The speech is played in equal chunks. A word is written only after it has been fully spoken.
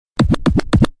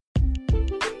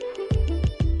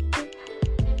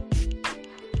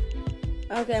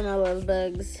Okay, my love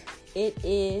bugs. It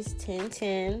is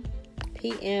 10:10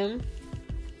 p.m.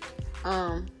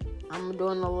 I'm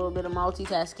doing a little bit of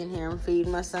multitasking here. I'm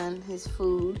feeding my son his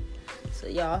food, so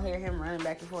y'all hear him running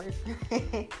back and forth,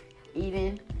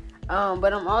 eating.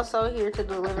 But I'm also here to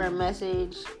deliver a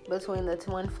message between the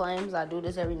twin flames. I do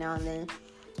this every now and then,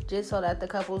 just so that the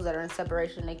couples that are in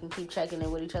separation, they can keep checking in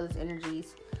with each other's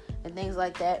energies and things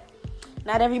like that.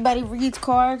 Not everybody reads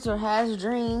cards or has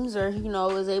dreams or,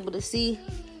 is able to see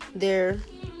their...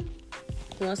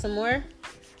 You want some more?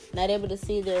 Not able to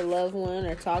see their loved one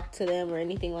or talk to them or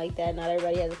anything like that. Not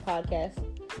everybody has a podcast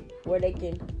where they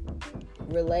can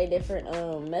relay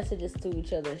different messages to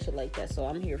each other and shit like that. So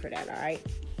I'm here for that, alright?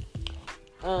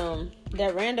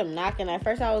 That random knocking, at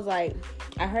first I was like,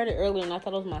 I heard it earlier and I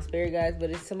thought it was my spirit guys, but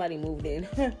it's somebody moved in.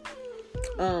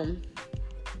 You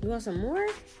want some more?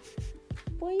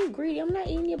 Boy, you greedy. I'm not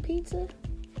eating your pizza.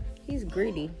 He's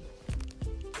greedy.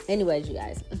 Anyways, you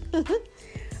guys.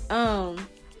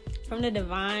 From the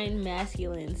divine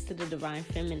masculines to the divine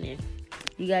feminine.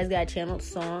 You guys got channeled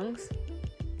songs.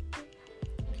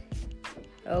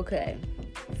 Okay.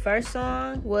 First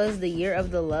song was The Year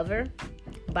of the Lover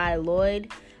by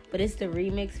Lloyd, but it's the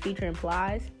remix featuring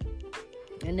Plies.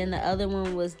 And then the other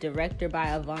one was Director by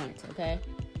Avant, okay?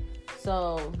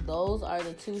 So, those are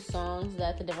the two songs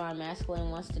that the Divine Masculine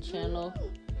wants to channel.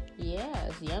 Yeah,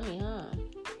 it's yummy, huh?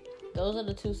 Those are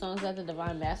the two songs that the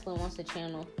Divine Masculine wants to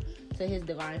channel to his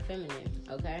Divine Feminine,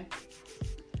 okay?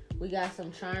 We got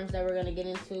some charms that we're going to get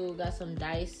into. We got some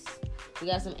dice. We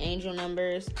got some angel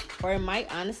numbers. Or it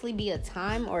might honestly be a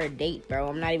time or a date, bro.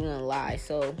 I'm not even going to lie.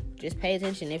 So, just pay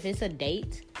attention. If it's a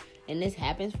date and this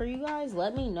happens for you guys,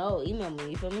 let me know. Email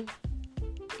me, you feel me?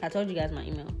 I told you guys my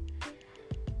email.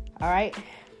 Alright,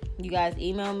 you guys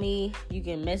email me, you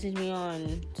can message me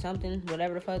on something,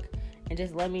 whatever the fuck, and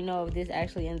just let me know if this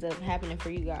actually ends up happening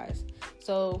for you guys.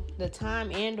 So, the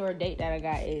time and or date that I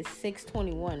got is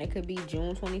 6/21. It could be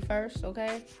June 21st,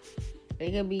 okay?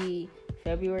 It could be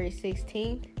February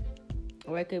 16th,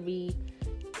 or it could be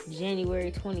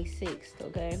January 26th,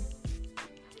 okay?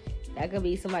 That could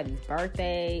be somebody's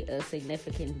birthday, a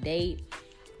significant date,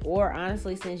 or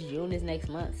honestly, since June is next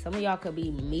month, some of y'all could be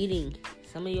meeting.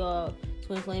 Some of y'all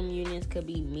twin flame unions could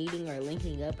be meeting or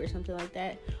linking up or something like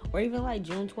that. Or even like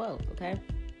June 12th, okay?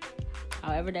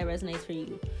 However that resonates for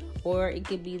you. Or it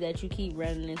could be that you keep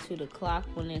running into the clock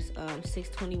when it's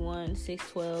 6:21,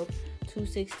 6:12,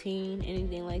 2:16,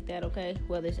 anything like that, okay?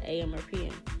 Whether it's AM or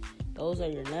PM. Those are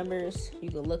your numbers.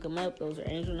 You can look them up. Those are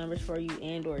angel numbers for you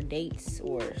and or dates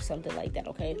or something like that,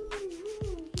 okay?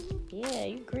 Yeah,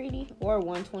 you greedy. Or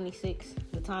 126.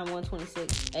 The time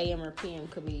 126 AM or PM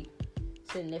could be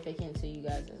significant to you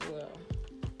guys as well.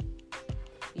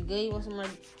 You good? You want some more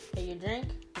for your drink?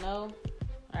 No?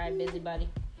 Alright, busybody.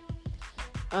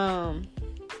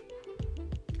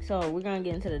 So we're gonna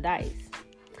get into the dice.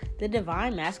 The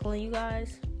divine masculine, you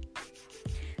guys,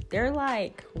 they're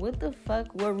like, what the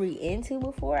fuck were we into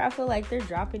before? I feel like they're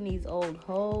dropping these old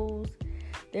hoes.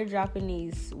 They're dropping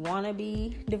these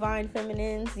wannabe divine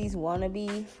feminines, these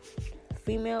wannabe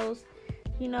females,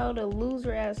 the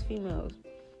loser ass females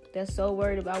that's so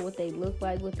worried about what they look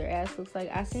like, what their ass looks like.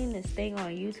 I seen this thing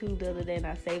on YouTube the other day and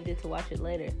I saved it to watch it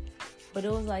later. But it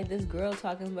was like this girl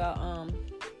talking about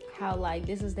how like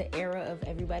this is the era of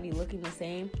everybody looking the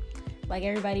same. Like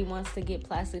everybody wants to get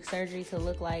plastic surgery to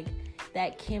look like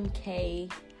that Kim K,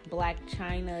 Black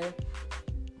China,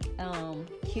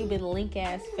 Cuban link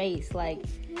ass face. Like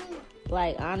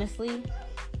honestly,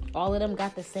 all of them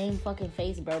got the same fucking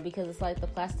face, bro, because it's like the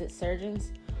plastic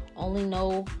surgeons only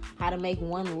know how to make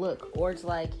one look, or it's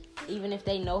like even if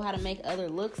they know how to make other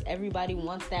looks, everybody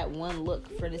wants that one look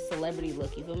for the celebrity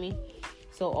look, you feel me?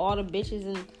 So all the bitches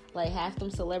and like half them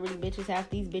celebrity bitches, half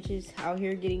these bitches out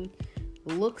here getting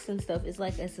looks and stuff, it's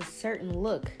like it's a certain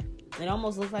look. It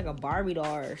almost looks like a Barbie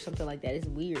doll or something like that. It's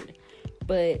weird,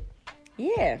 but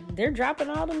yeah, they're dropping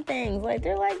all them things. Like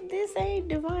they're like, this ain't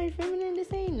divine feminine,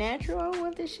 this ain't natural, I don't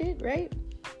want this shit, right?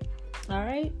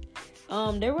 Alright.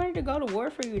 They're ready to go to war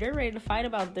for you. They're ready to fight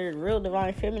about their real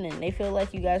divine feminine. They feel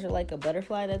like you guys are like a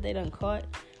butterfly that they done caught,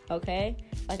 okay?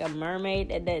 Like a mermaid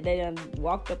that they done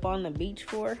walked up on the beach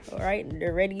for, alright?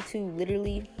 They're ready to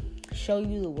literally show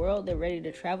you the world. They're ready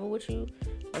to travel with you,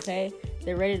 okay?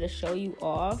 They're ready to show you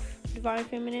off, divine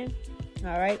feminine,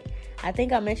 alright? I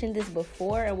think I mentioned this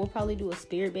before, and we'll probably do a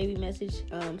spirit baby message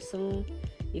soon,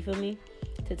 you feel me?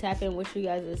 To tap in with you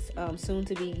guys as soon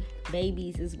to be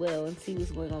babies as well and see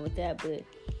what's going on with that. But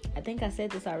I think I said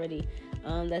this already,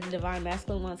 that the divine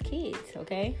masculine wants kids,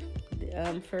 okay?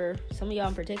 For some of y'all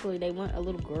in particular, they want a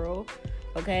little girl,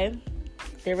 okay?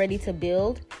 They're ready to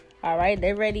build, all right?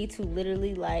 They're ready to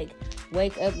literally like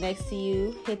wake up next to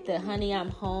you, hit the honey I'm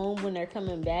home when they're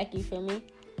coming back, you feel me?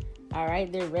 All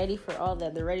right, they're ready for all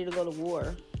that. They're ready to go to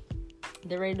war.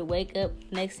 They're ready to wake up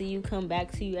next to you, come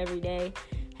back to you every day,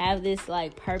 have this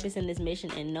like purpose and this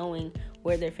mission, and knowing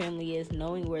where their family is,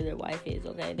 knowing where their wife is,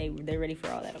 okay? They're ready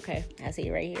for all that, okay? I see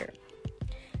it right here.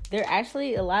 There are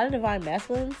actually a lot of divine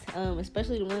masculines,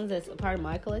 especially the ones that's a part of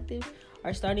my collective,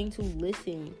 are starting to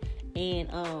listen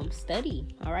and study,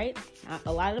 all right?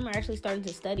 A lot of them are actually starting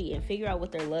to study and figure out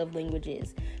what their love language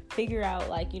is. Figure out,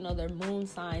 like, their moon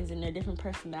signs and their different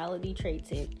personality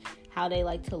traits and how they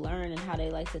like to learn and how they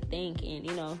like to think and,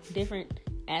 different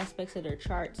aspects of their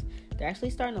charts. They're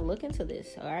actually starting to look into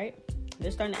this, all right?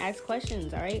 They're starting to ask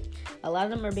questions, all right? A lot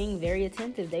of them are being very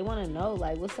attentive. They want to know,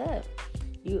 like, what's up?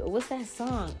 What's that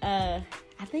song? I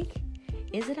think,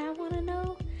 is it I Want to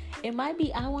Know? It might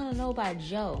be I Want to Know by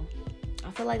Joe. I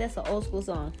feel like that's an old school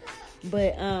song.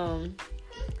 But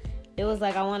it was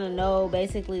like, I want to know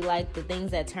basically like the things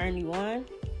that turn you on.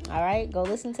 All right, go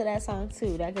listen to that song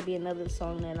too. That could be another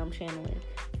song that I'm channeling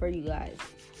for you guys.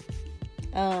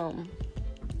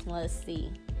 Let's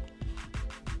see.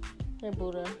 Here,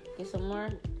 Buddha, get some more.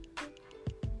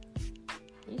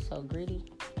 You so greedy.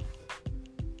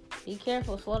 Be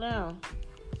careful, slow down.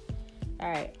 All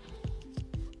right.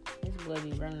 This boy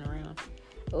be running around.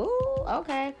 Ooh,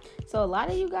 okay. So a lot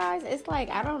of you guys, it's like,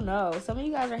 I don't know. Some of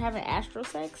you guys are having astral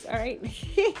sex, all right?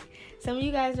 Some of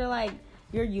you guys are like,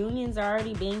 your unions are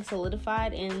already being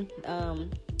solidified in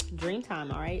dream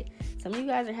time, all right? Some of you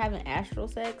guys are having astral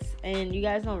sex, and you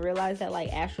guys don't realize that,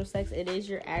 like, astral sex, it is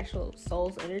your actual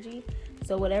soul's energy.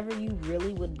 So whatever you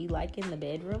really would be like in the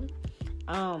bedroom,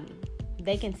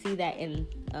 they can see that in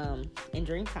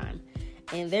dream time.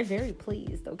 And they're very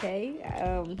pleased, okay?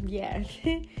 Yeah.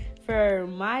 For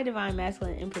my divine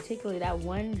masculine in particular, that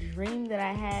one dream that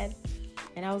I had,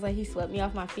 and I was like, he swept me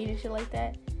off my feet and shit like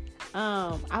that.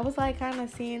 I was like kind of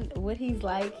seeing what he's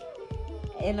like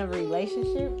in a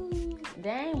relationship.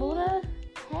 Dang, Buddha.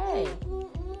 Hey,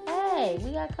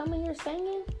 we got come in here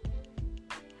singing?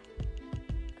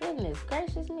 Goodness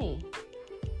gracious me.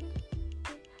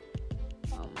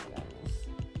 Oh my goodness.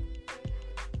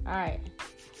 All right.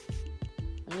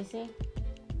 Let me see.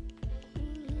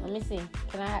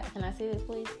 Can I see this,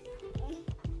 please?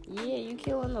 Yeah, you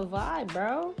killing the vibe,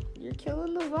 bro. You're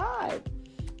killing the vibe.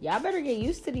 Y'all better get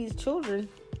used to these children,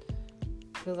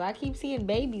 because I keep seeing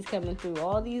babies coming through.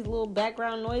 All these little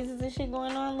background noises and shit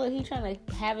going on. Look, he trying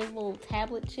to have his little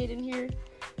tablet shit in here.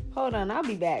 Hold on, I'll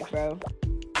be back, bro.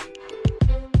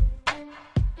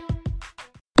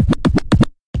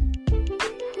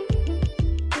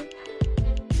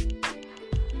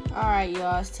 Alright,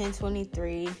 y'all, it's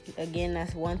 10:23. Again,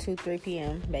 that's 1:23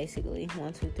 p.m. basically.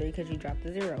 1:23 because you dropped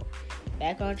the 0.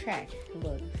 Back on track.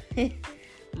 Look.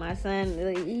 My son,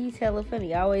 he's hella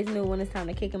funny. I always knew when it's time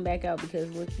to kick him back out, because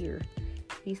look here.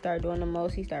 He started doing the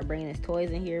most. He started bringing his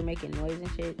toys in here, making noise and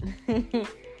shit.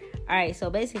 Alright, so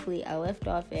basically, I left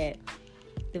off at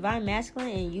Divine Masculine,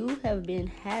 and you have been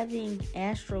having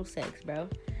astral sex, bro.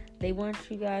 They want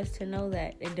you guys to know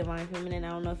that. Divine Feminine, I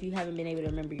don't know if you haven't been able to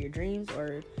remember your dreams,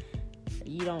 or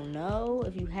you don't know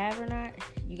if you have or not.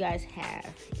 You guys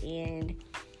have. And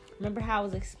remember how I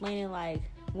was explaining, like,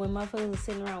 when motherfuckers are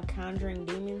sitting around conjuring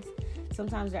demons,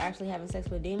 sometimes they're actually having sex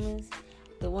with demons.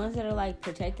 The ones that are, like,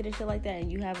 protected and shit like that,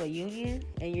 and you have a union,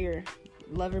 and your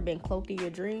lover been cloaked in your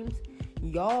dreams,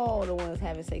 y'all the ones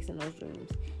having sex in those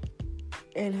dreams.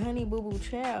 And honey boo boo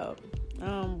child,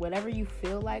 whatever you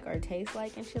feel like or taste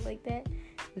like and shit like that,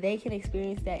 they can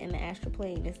experience that in the astral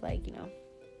plane. It's like,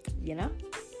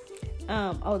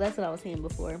 oh, that's what I was saying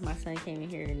before my son came in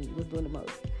here and was doing the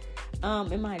most.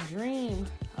 In my dream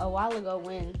a while ago,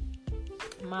 when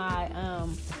my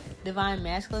divine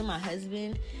masculine, my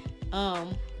husband,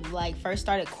 like first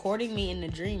started courting me in the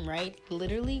dream, right?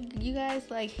 Literally, you guys,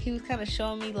 like, he was kind of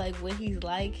showing me like what he's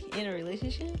like in a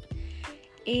relationship.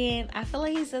 And I feel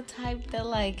like he's the type that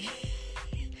like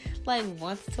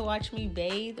wants to watch me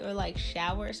bathe or like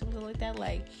shower or something like that,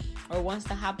 like, or wants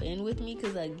to hop in with me,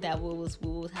 because like that was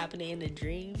what was happening in the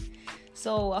dream.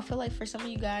 So I feel like for some of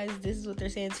you guys, this is what they're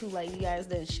saying too, like, you guys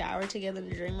didn't shower together in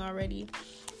the dream already.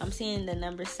 I'm seeing the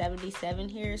number 77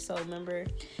 here. So remember,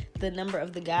 the number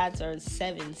of the gods are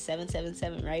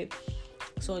 777, right?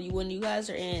 So when you guys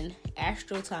are in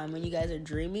astral time, when you guys are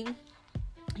dreaming,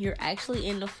 you're actually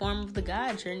in the form of the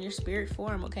gods. You're in your spirit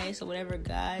form, okay? So whatever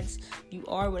gods you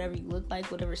are, whatever you look like,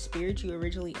 whatever spirit you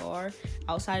originally are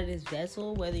outside of this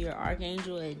vessel, whether you're an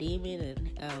archangel, a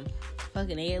demon, a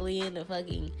fucking alien, a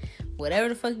fucking whatever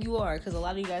the fuck you are, because a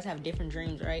lot of you guys have different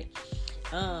dreams, right?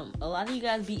 A lot of you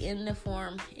guys be in the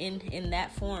form, in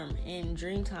that form, in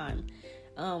dream time.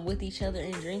 with each other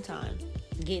in dream time,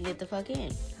 getting it the fuck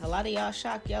in. A lot of y'all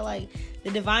shocked. Y'all like,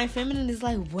 the divine feminine is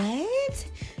like,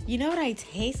 what? You know what I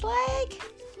taste like?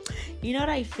 You know what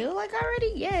I feel like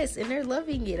already? Yes, and they're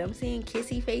loving it. I'm seeing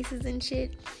kissy faces and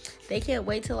shit. They can't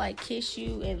wait to like kiss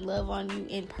you and love on you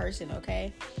in person,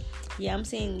 okay? Yeah, I'm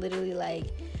seeing literally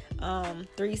like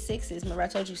 3 6s. Remember I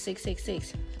told you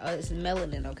 666. It's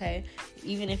melanin, okay?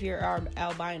 Even if you're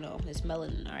albino, it's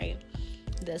melanin, all right?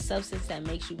 The substance that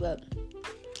makes you up.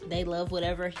 They love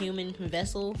whatever human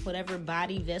vessel, whatever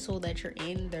body vessel that you're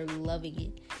in. They're loving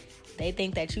it. They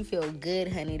think that you feel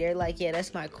good, honey. They're like, yeah,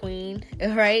 that's my queen,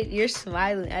 right? You're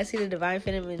smiling. I see the divine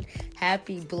feminine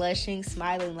happy, blushing,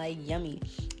 smiling, like yummy.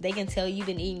 They can tell you've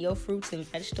been eating your fruits and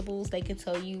vegetables. They can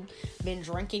tell you've been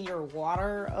drinking your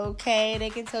water, okay?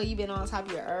 They can tell you've been on top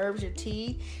of your herbs, your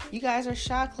tea. You guys are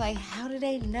shocked, like, how do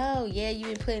they know? Yeah,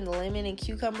 you've been putting lemon and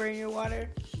cucumber in your water.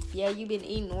 Yeah, you've been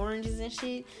eating oranges and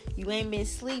shit. You ain't been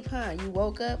asleep, huh? You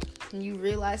woke up and you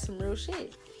realized some real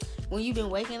shit. When you've been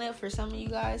waking up, for some of you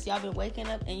guys, y'all been waking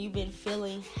up and you've been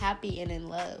feeling happy and in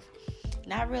love.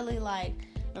 Not really like,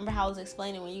 remember how I was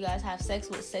explaining when you guys have sex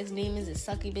with sex demons and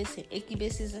succubus and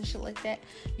incubuses and shit like that?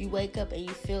 You wake up and you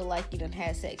feel like you done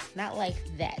had sex. Not like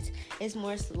that. It's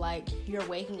more like you're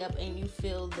waking up and you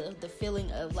feel the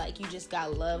feeling of like you just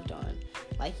got loved on.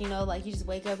 Like, you know, like you just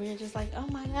wake up and you're just like, oh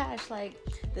my gosh. Like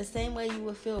the same way you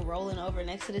would feel rolling over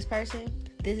next to this person,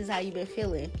 this is how you've been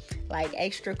feeling. Like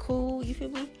extra cool, you feel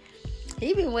me?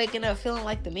 He been waking up feeling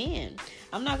like the man.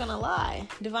 I'm not gonna lie.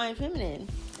 Divine feminine.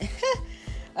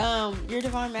 Your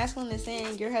divine masculine is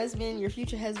saying your husband, your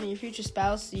future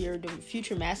spouse, your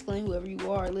future masculine, whoever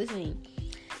you are listening,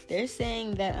 they're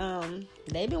saying that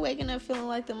they've been waking up feeling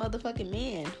like the motherfucking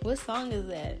man. What song is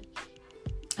that?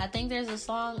 I think there's a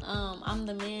song, I'm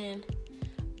the Man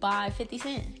by 50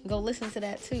 Cent. Go listen to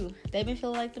that too. They've been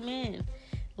feeling like the man.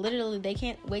 Literally, they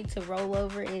can't wait to roll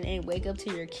over and wake up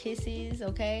to your kisses,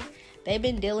 okay? They've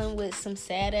been dealing with some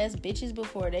sad-ass bitches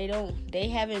before. They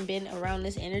haven't been around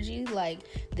this energy, like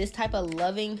this type of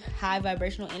loving, high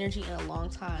vibrational energy in a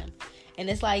long time. And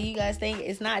it's like, you guys think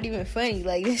it's not even funny.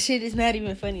 Like, this shit is not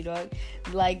even funny, dog.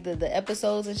 Like, the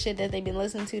episodes and shit that they've been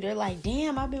listening to, they're like,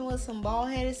 damn, I've been with some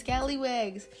bald-headed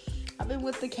scallywags. I've been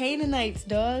with the Canaanites,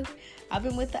 dog. I've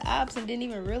been with the ops and didn't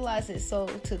even realize it. So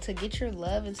to get your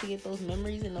love and to get those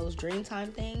memories and those dream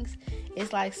time things,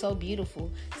 it's like so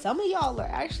beautiful. Some of y'all are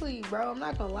actually, bro, I'm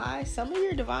not gonna lie, some of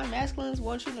your divine masculines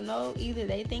want you to know either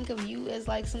they think of you as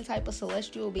like some type of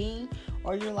celestial being,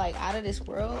 or you're like out of this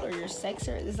world, or your sex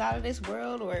is out of this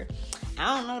world, or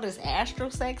I don't know, this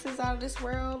astral sex is out of this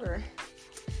world, or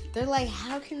they're like,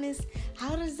 how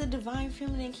does the divine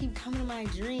feminine keep coming to my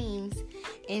dreams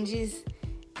and just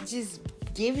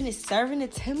giving it, serving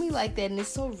it to me like that? And it's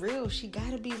so real. She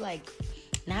gotta be like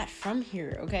not from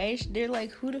here, okay? They're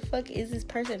like, who the fuck is this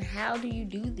person? How do you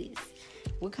do this?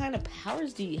 What kind of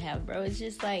powers do you have, bro? It's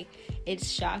just like, it's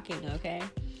shocking, okay?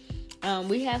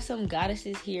 We have some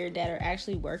goddesses here that are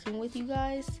actually working with you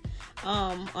guys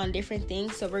on different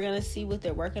things. So we're gonna see what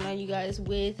they're working on you guys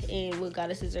with, and what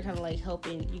goddesses are kind of like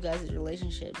helping you guys'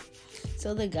 relationship.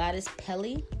 So the goddess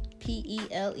Pele,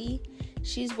 P-E-L-E,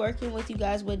 she's working with you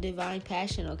guys with divine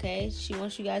passion, okay? She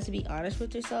wants you guys to be honest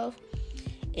with yourself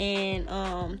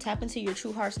and tap into your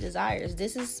true heart's desires.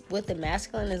 This is what the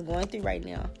masculine is going through right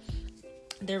now.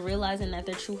 They're realizing that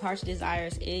their true heart's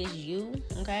desires is you,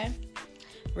 okay?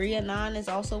 Rhiannon is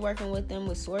also working with them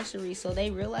with sorcery. So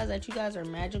they realize that you guys are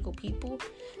magical people,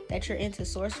 that you're into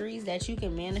sorceries, that you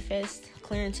can manifest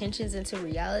clear intentions into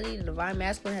reality. The divine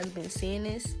masculine has been seeing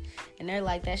this, and they're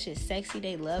like, that shit's sexy.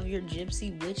 They love your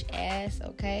gypsy witch ass,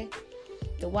 okay?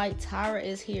 The white Tara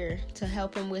is here to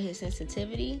help him with his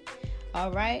sensitivity,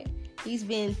 all right? He's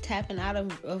been tapping out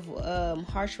of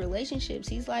harsh relationships.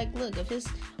 He's like, look, if it's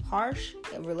harsh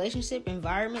relationship,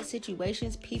 environment,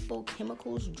 situations, people,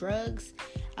 chemicals, drugs,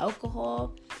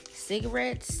 alcohol,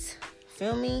 cigarettes,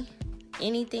 feel me?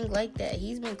 Anything like that.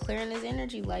 He's been clearing his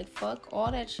energy, like fuck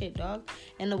all that shit, dog.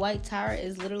 And the white tower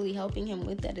is literally helping him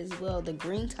with that as well. The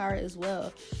green tower as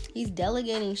well. He's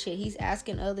delegating shit. He's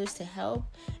asking others to help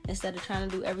instead of trying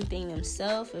to do everything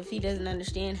himself. If he doesn't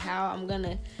understand how I'm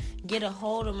gonna get a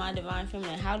hold of my divine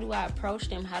feminine, how do I approach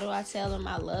them? How do I tell them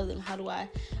I love them? How do I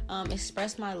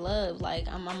express my love? Like,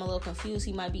 I'm a little confused.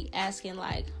 He might be asking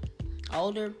like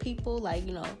older people, like,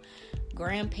 you know,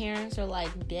 grandparents or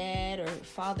like dad or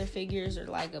father figures or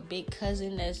like a big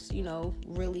cousin that's,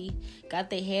 really got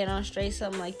their head on straight,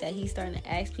 something like that. He's starting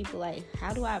to ask people like,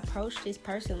 how do I approach this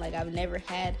person? Like, I've never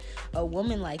had a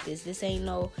woman like this. This ain't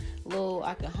no little,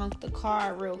 I can honk the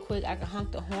car real quick, I can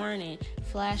honk the horn and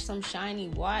flash some shiny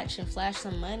watch and flash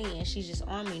some money and she's just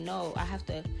on me. No, I have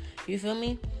to, you feel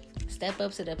me? Step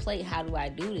up to the plate. How do I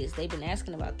do this? They've been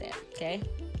asking about that, okay?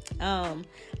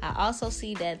 I also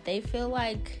see that they feel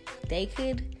like they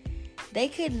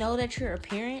could know that you're a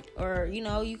parent, or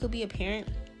you could be a parent.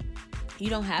 You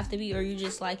don't have to be, or you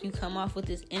just like, you come off with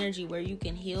this energy where you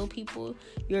can heal people.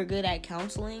 You're good at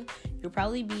counseling. You'll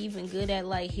probably be even good at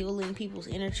like healing people's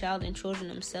inner child and children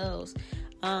themselves.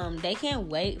 They can't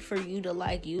wait for you to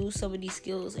like use some of these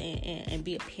skills and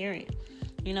be a parent.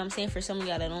 You know what I'm saying? For some of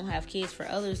y'all that don't have kids, for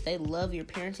others, they love your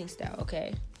parenting style,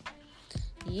 okay?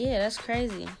 Yeah, that's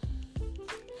crazy.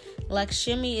 Like,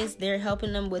 Shimmy is there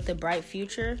helping them with a bright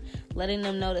future, letting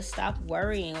them know to stop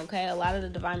worrying, okay? A lot of the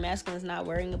Divine Masculine is not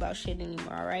worrying about shit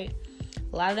anymore, all right?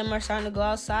 A lot of them are starting to go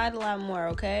outside a lot more,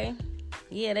 okay?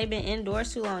 Yeah, they've been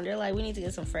indoors too long. They're like, we need to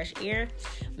get some fresh air.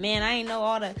 Man, I ain't know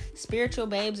all the spiritual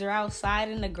babes are outside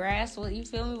in the grass. Well, you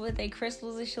feel me? With their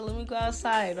crystals and shit. Let me go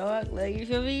outside, dog. Like, you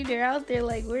feel me? They're out there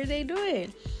like, what are they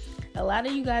doing? A lot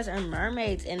of you guys are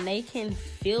mermaids, and they can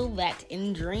feel that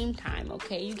in dream time,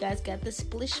 okay? You guys got the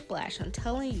splish splash. I'm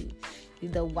telling you.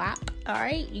 The WAP, all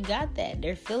right? You got that.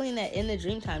 They're feeling that in the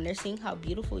dream time. They're seeing how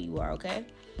beautiful you are, okay?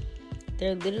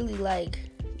 They're literally like,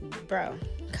 bro.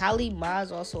 Kali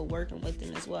Ma's also working with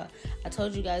them as well. I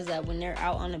told you guys that when they're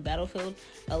out on the battlefield,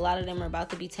 a lot of them are about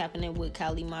to be tapping in with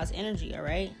Kali Ma's energy, all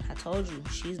right? I told you.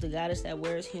 She's the goddess that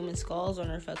wears human skulls on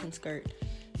her fucking skirt.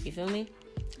 You feel me?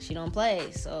 She don't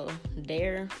play. So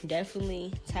they're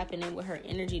definitely tapping in with her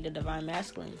energy, the Divine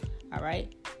Masculine, all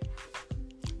right?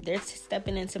 They're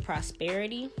stepping into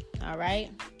prosperity, all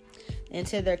right?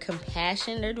 Into their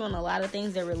compassion. They're doing a lot of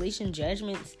things. They're releasing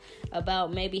judgments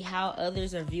about maybe how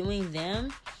others are viewing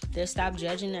them. They'll stop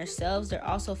judging themselves. They're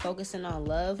also focusing on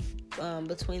love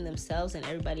between themselves and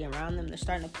everybody around them. They're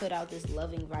starting to put out this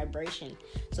loving vibration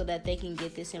so that they can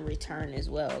get this in return as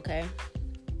well, okay?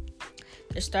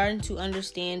 They're starting to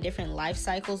understand different life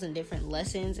cycles and different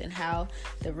lessons and how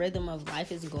the rhythm of life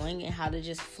is going and how to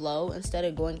just flow instead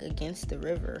of going against the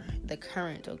river, the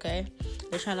current, okay?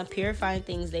 They're trying to purify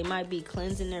things. They might be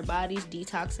cleansing their bodies,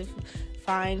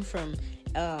 detoxifying from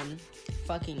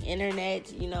fucking internet,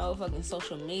 fucking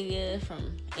social media,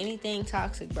 from anything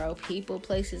toxic, bro. People,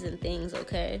 places, and things,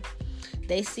 okay?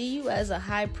 They see you as a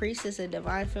high priestess, a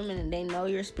divine feminine. They know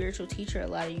you're a spiritual teacher, a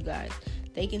lot of you guys.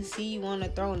 They can see you on the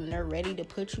throne and they're ready to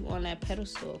put you on that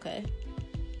pedestal, okay?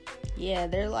 Yeah,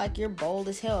 they're like, you're bold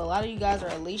as hell. A lot of you guys are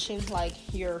unleashing like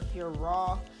your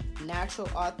raw, natural,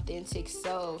 authentic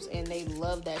selves, and they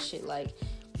love that shit. Like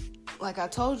I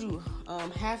told you,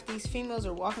 half these females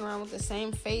are walking around with the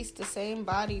same face, the same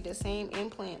body, the same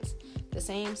implants, the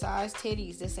same size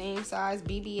titties, the same size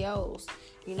BBLs.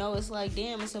 It's like,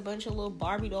 damn, it's a bunch of little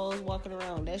Barbie dolls walking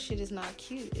around. That shit is not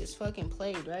cute. It's fucking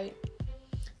played, right?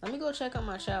 Let me go check on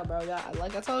my child, bro. Y'all,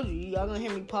 like I told you, y'all gonna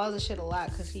hear me pause this shit a lot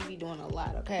because he be doing a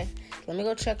lot, okay? Let me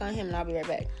go check on him and I'll be right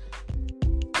back.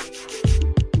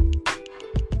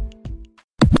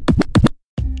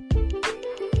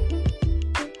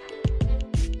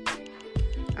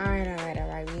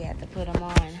 Alright. We had to put him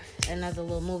on another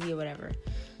little movie or whatever.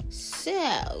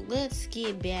 So, let's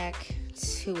get back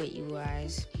to it, you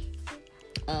guys.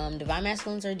 Divine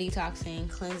Masculines are detoxing,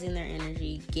 cleansing their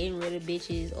energy, getting rid of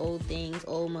bitches, old things,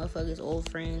 old motherfuckers, old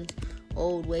friends,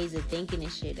 old ways of thinking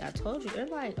and shit. I told you, they're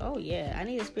like, oh yeah, I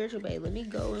need a spiritual babe. Let me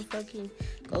go and fucking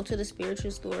go to the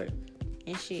spiritual store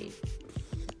and shit.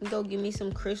 Let me go give me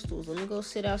some crystals. Let me go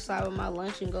sit outside with my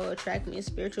lunch and go attract me a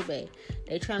spiritual babe.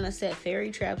 They trying to set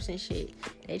fairy traps and shit.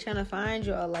 They trying to find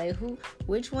y'all, like,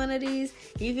 which one of these?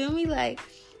 You feel me? Like,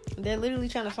 they're literally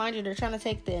trying to find you. They're trying to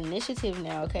take the initiative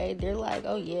now, okay? They're like,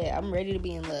 oh yeah, I'm ready to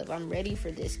be in love. I'm ready for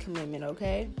this commitment,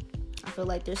 okay? I feel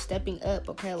like they're stepping up,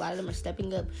 okay? A lot of them are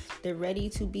stepping up. They're ready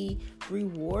to be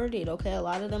rewarded, okay? A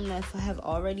lot of them that have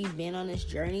already been on this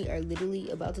journey are literally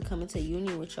about to come into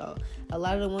union with y'all. A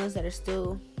lot of the ones that are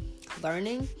still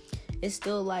learning, it's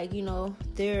still like,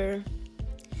 they're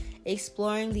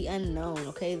exploring the unknown,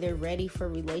 okay? They're ready for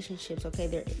relationships, okay?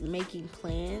 They're making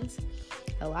plans.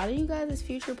 A lot of you guys as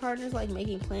future partners, like,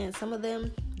 making plans. Some of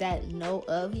them that know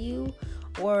of you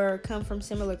or come from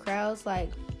similar crowds, like,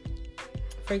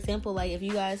 for example, like, if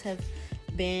you guys have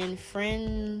been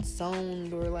friend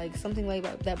zoned or like something like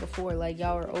that before, like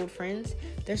y'all are old friends,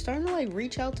 they're starting to like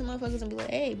reach out to motherfuckers and be like,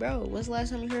 hey bro, when's the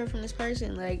last time you heard from this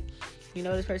person? Like, you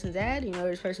know this person's ad, you know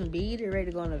this person B, they're ready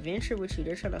to go on an adventure with you,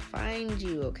 they're trying to find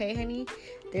you, okay honey?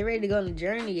 They're ready to go on a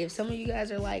journey. If some of you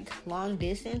guys are like long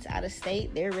distance, out of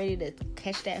state, they're ready to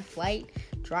catch that flight,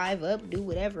 drive up, do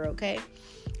whatever, okay?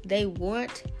 They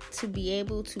want to be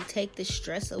able to take the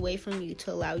stress away from you,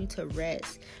 to allow you to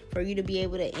rest, for you to be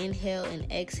able to inhale and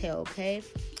exhale, okay?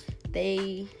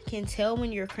 They can tell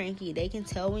when you're cranky. They can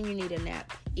tell when you need a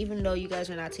nap, even though you guys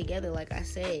are not together. Like I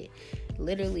said,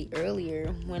 literally earlier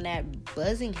when that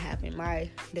buzzing happened, my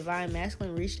divine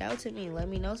masculine reached out to me and let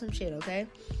me know some shit, okay?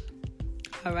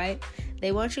 All right?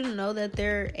 They want you to know that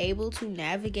they're able to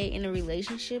navigate in a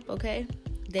relationship, okay?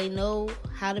 They know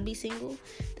how to be single.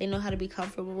 They know how to be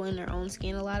comfortable in their own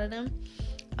skin, a lot of them.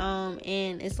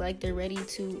 And it's like they're ready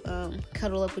to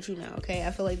cuddle up with you now, okay?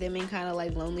 I feel like they've been kind of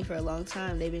like lonely for a long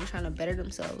time. They've been trying to better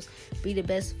themselves, be the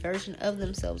best version of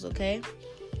themselves, okay?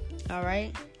 All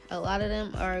right? A lot of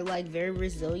them are like very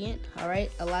resilient, all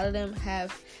right? A lot of them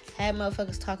have had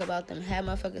motherfuckers talk about them, had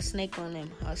motherfuckers snake on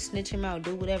them, snitch them out,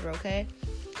 do whatever, okay?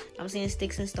 I'm saying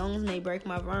sticks and stones may break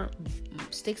my bones,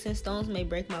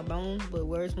 but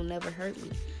words will never hurt me,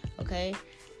 okay?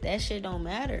 That shit don't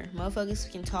matter.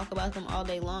 Motherfuckers can talk about them all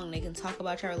day long. They can talk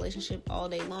about your relationship all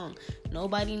day long.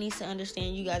 Nobody needs to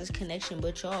understand you guys' connection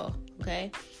but y'all,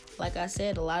 okay? Like I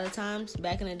said, a lot of times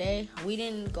back in the day, we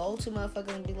didn't go to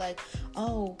motherfuckers and be like,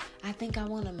 oh, I think I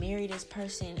want to marry this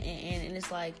person, and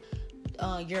it's like,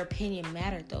 your opinion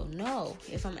mattered though. No,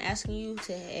 if I'm asking you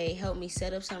to help me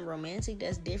set up something romantic,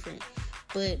 that's different.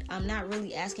 But I'm not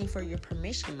really asking for your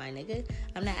permission, my nigga.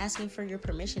 I'm not asking for your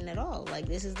permission at all. Like,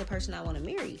 this is the person I want to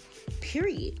marry,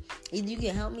 period. Either you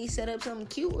can help me set up something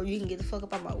cute, or you can get the fuck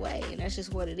up out my way, and that's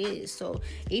just what it is. So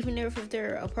even if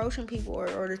they're approaching people or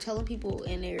they're telling people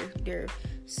and they're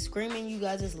screaming you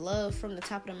guys' love from the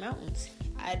top of the mountains,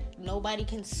 nobody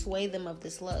can sway them of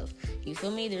this love. You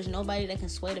feel me? There's nobody that can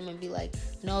sway them and be like,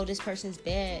 no, this person's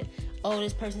bad. Oh,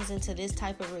 this person's into this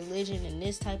type of religion and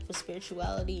this type of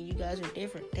spirituality, and you guys are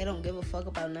different. They don't give a fuck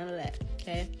about none of that,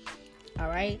 okay? All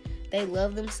right? They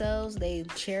love themselves, they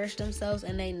cherish themselves,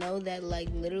 and they know that, like,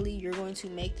 literally you're going to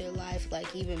make their life,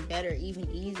 like, even better, even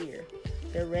easier.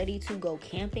 They're ready to go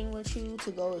camping with you,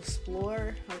 to go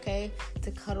explore, okay?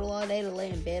 To cuddle all day, to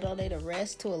lay in bed all day, to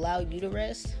rest, to allow you to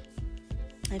rest.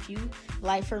 If you,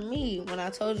 like for me, when I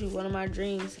told you one of my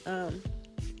dreams,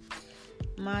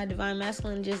 my divine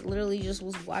masculine just literally just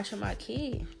was watching my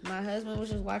kid. My husband was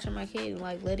just watching my kid and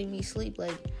like letting me sleep.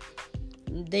 Like,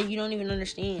 you don't even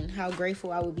understand how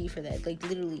grateful I would be for that. Like,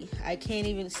 literally, I can't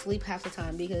even sleep half the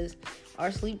time because our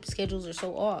sleep schedules are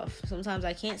so off. Sometimes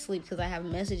I can't sleep because I have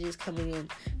messages coming in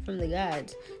from the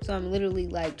gods. So I'm literally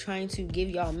like trying to give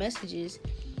y'all messages,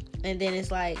 and then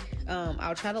it's like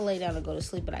I'll try to lay down and go to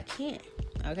sleep, but I can't.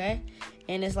 Okay,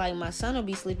 and it's like my son will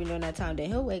be sleeping during that time. Then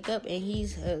he'll wake up and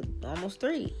he's almost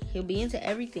 3. He'll be into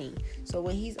everything. So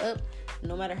when he's up,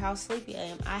 no matter how sleepy I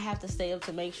am, I have to stay up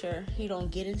to make sure he don't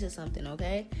get into something.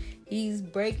 Okay, he's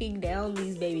breaking down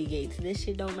these baby gates. This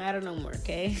shit don't matter no more.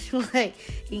 Okay, like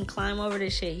he can climb over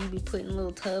this shit. He be putting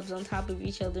little tubs on top of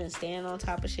each other and standing on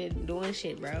top of shit and doing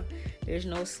shit, bro. There's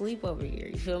no sleep over here.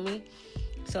 You feel me?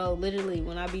 So literally,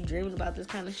 when I be dreaming about this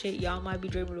kind of shit, y'all might be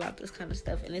dreaming about this kind of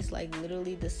stuff. And it's like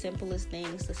literally the simplest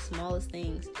things, the smallest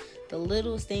things, the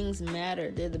littlest things matter.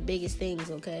 They're the biggest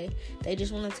things, okay? They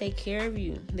just want to take care of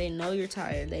you. They know you're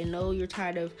tired. They know you're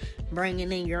tired of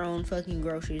bringing in your own fucking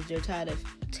groceries. They're tired of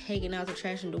taking out the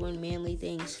trash and doing manly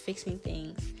things, fixing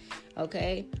things,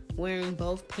 okay? Wearing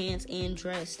both pants and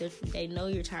dress. They know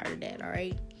you're tired of that, all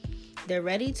right? They're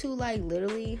ready to like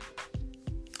literally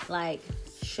like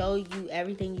show you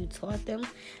everything you taught them.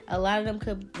 A lot of them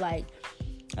could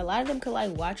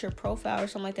watch your profile or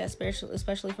something like that,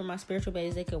 especially for my spiritual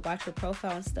babies. They could watch your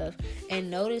profile and stuff and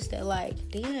notice that, like,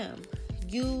 damn,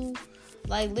 you,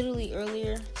 like, literally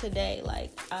earlier today,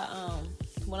 like,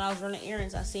 when I was running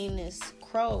errands, I seen this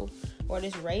crow or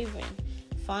this raven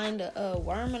find a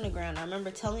worm in the ground. I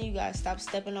remember telling you guys, stop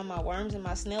stepping on my worms and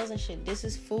my snails and shit. This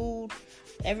is food.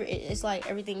 It's like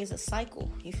everything is a cycle.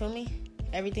 You feel me?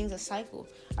 Everything's a cycle,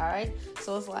 all right?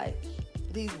 So it's like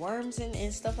these worms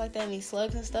and stuff like that, and these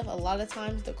slugs and stuff, a lot of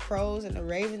times the crows and the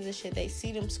ravens and shit, they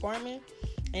see them squirming,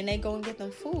 and they go and get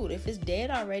them food. If it's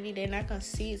dead already, they're not going to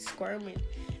see it squirming,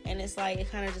 and it's like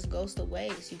it kind of just goes to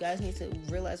waste. You guys need to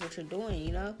realize what you're doing,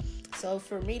 you know? So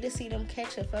for me to see them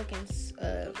catch a fucking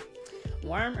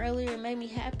worm earlier, it made me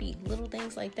happy. Little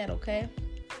things like that, okay?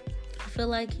 feel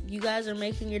like you guys are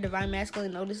making your divine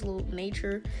masculine notice little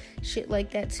nature shit like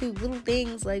that too. Little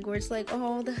things like where it's like,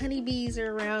 oh, the honeybees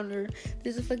are around, or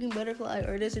there's a fucking butterfly,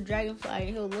 or there's a dragonfly, and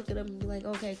he'll look at them and be like,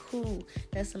 okay, cool,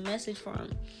 that's a message for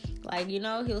him. Like, you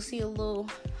know, he'll see a little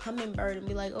hummingbird and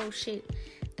be like, oh shit,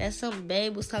 that's something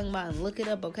babe was talking about, and look it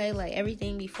up, okay? Like,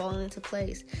 everything be falling into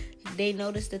place. They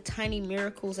notice the tiny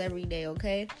miracles every day,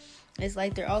 okay? It's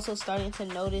like they're also starting to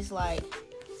notice, like,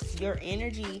 your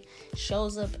energy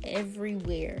shows up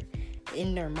everywhere,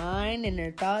 in their mind, in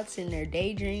their thoughts, in their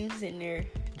daydreams, in their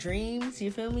dreams,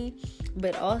 you feel me?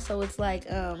 But also it's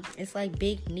like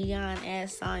big neon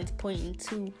ass signs pointing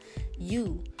to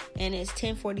you. And it's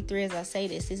 1043 as I say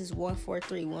this is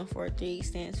 143. 143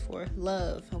 stands for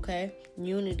love, okay?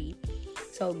 Unity.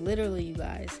 So literally, you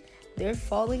guys, they're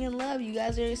falling in love. You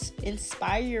guys are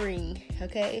inspiring,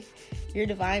 okay? Your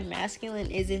divine masculine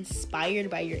is inspired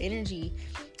by your energy.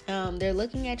 They're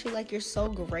looking at you like you're so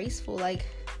graceful. Like,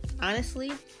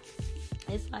 honestly,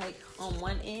 it's like on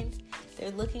one end,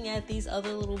 they're looking at these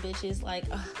other little bitches like,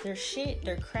 they're shit,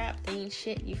 they're crap, they ain't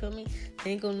shit, you feel me?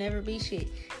 They ain't gonna never be shit.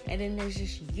 And then there's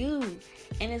just you.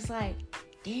 And it's like,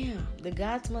 damn, the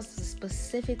gods must have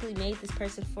specifically made this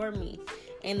person for me.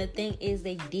 And the thing is,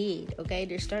 they did, okay?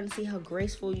 They're starting to see how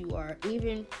graceful you are.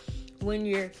 Even when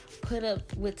you're put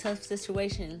up with tough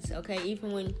situations, okay?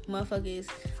 Even when motherfuckers,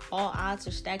 all odds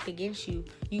are stacked against you,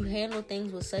 you handle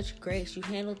things with such grace. You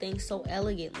handle things so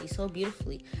elegantly, so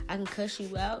beautifully. I can cuss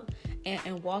you out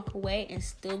and walk away and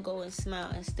still go and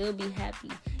smile and still be happy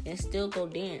and still go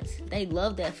dance. They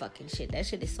love that fucking shit. That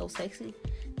shit is so sexy.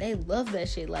 They love that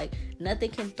shit. Like, nothing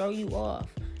can throw you off.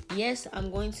 Yes,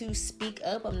 I'm going to speak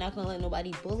up. I'm not going to let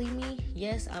nobody bully me.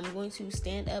 Yes, I'm going to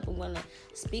stand up. I'm going to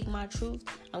speak my truth.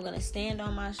 I'm going to stand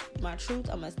on my truth.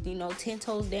 I'm going to, 10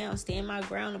 toes down, stand my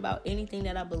ground about anything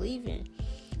that I believe in.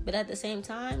 But at the same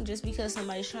time, just because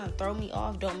somebody's trying to throw me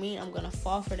off don't mean I'm going to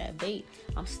fall for that bait.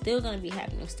 I'm still going to be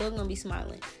happy. I'm still going to be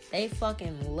smiling. They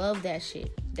fucking love that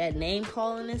shit. That name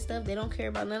calling and stuff, they don't care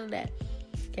about none of that.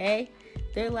 Okay?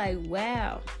 They're like,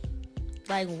 wow.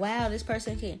 Like, wow, this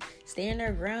person can stand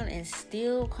their ground and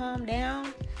still calm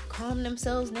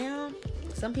themselves down.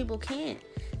 Some people can't.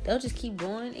 They'll just keep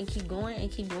going and keep going and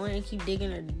keep going and keep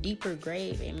digging a deeper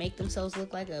grave and make themselves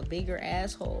look like a bigger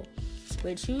asshole.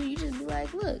 But you just be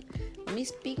like, look, let me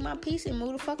speak my piece and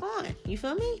move the fuck on. You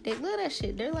feel me? They love that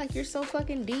shit. They're like, you're so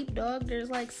fucking deep, dog. There's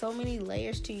like so many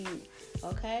layers to you,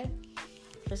 okay?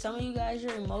 For some of you guys,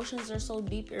 your emotions are so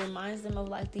deep, it reminds them of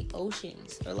like the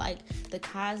oceans or like the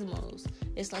cosmos.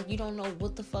 It's like you don't know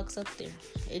what the fuck's up there.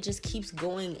 It just keeps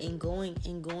going and going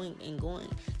and going and going.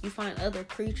 You find other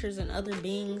creatures and other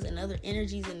beings and other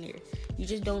energies in there. You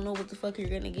just don't know what the fuck you're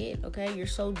gonna get, okay? You're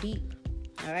so deep,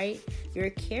 all right? You're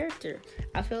a character.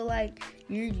 I feel like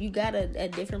you got a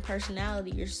different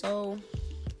personality. You're so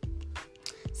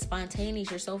spontaneous.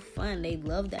 You're so fun. They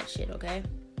love that shit, okay?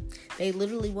 They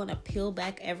literally want to peel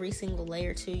back every single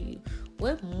layer to you.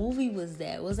 What movie was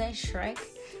that? Was that Shrek?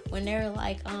 When they were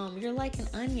like, you're like an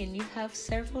onion. You have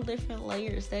several different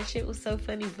layers. That shit was so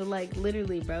funny. But like,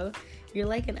 literally, bro, you're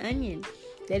like an onion.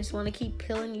 They just want to keep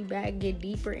peeling you back, get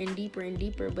deeper and deeper and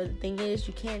deeper. But the thing is,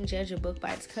 you can't judge a book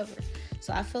by its cover.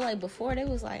 So I feel like before they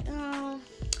was like, I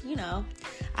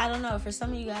don't know. For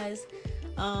some of you guys,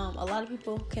 a lot of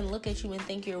people can look at you and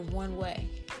think you're one way.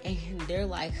 And they're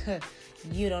like,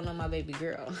 you don't know my baby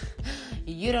girl.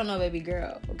 You don't know baby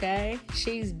girl, okay?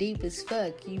 She's deep as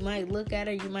fuck. You might look at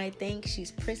her, you might think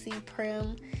she's prissy,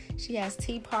 prim. She has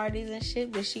tea parties and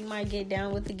shit, but she might get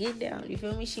down with the get down. You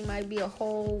feel me? She might be a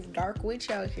whole dark witch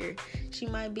out here. She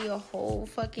might be a whole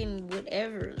fucking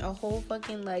whatever. A whole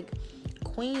fucking, like,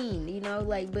 queen,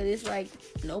 but it's like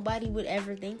nobody would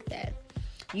ever think that.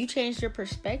 You changed your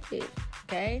perspective,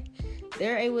 okay?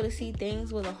 They're able to see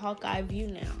things with a hawk eye view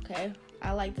now, okay?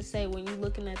 I like to say when you're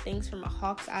looking at things from a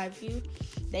hawk's eye view,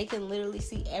 they can literally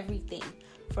see everything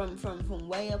from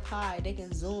way up high. They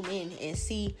can zoom in and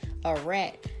see a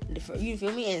rat, you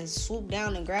feel me, and swoop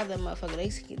down and grab that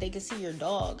motherfucker. They can see your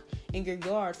dog in your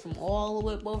yard from all the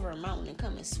way up over a mountain and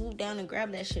come and swoop down and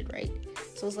grab that shit, right?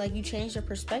 So it's like you change your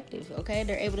perspective, okay?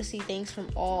 They're able to see things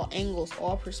from all angles,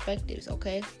 all perspectives,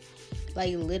 okay?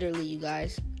 Like, literally, you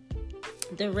guys.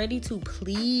 They're ready to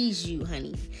please you,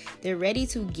 honey. They're ready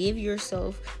to give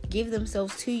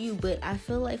themselves to you. But I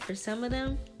feel like for some of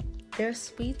them, they're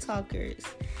sweet talkers.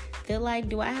 They're like,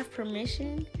 do I have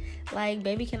permission? Like,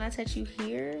 baby, can I touch you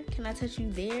here? Can I touch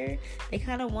you there? They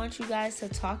kind of want you guys to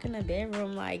talk in the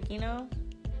bedroom, like,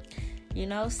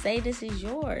 say this is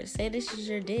yours. Say this is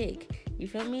your dick. You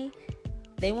feel me?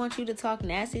 They want you to talk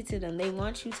nasty to them. They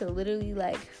want you to literally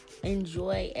like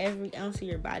enjoy every ounce of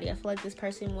your body. I feel like this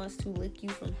person wants to lick you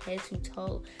from head to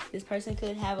toe. This person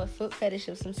could have a foot fetish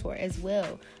of some sort as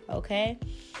well, okay?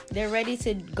 They're ready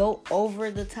to go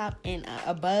over the top and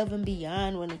above and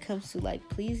beyond when it comes to like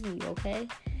pleasing you, okay?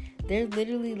 They're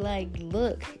literally like,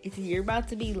 look, you're about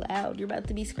to be loud. You're about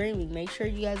to be screaming. Make sure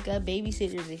you guys got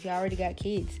babysitters if you already got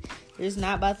kids. There's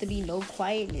not about to be no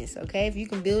quietness, okay? If you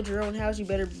can build your own house, you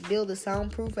better build a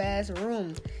soundproof ass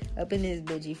room up in this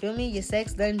bitch. You feel me? Your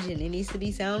sex dungeon, it needs to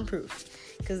be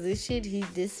soundproof. Because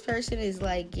this person is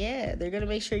like, yeah, they're going to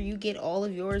make sure you get all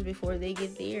of yours before they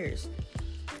get theirs.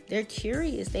 They're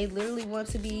curious. They literally want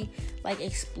to be, like,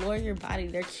 explore your body.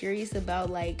 They're curious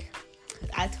about, like,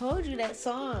 I told you that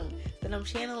song that I'm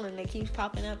channeling that keeps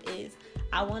popping up is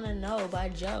I Want to Know by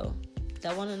Joe.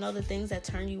 I want to know the things that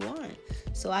turn you on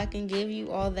so I can give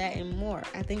you all that and more.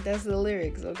 I think that's the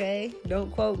lyrics, okay? Don't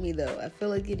quote me, though. I feel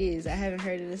like it is. I haven't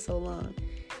heard it in so long.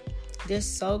 They're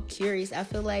so curious. I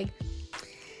feel like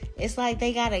it's like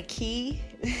they got a key.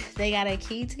 They got a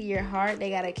key to your heart. They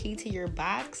got a key to your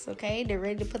box, okay? They're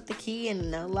ready to put the key in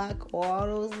and unlock all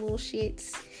those little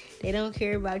shits. They don't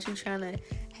care about you trying to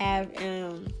have,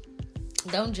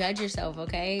 don't judge yourself,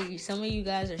 okay? Some of you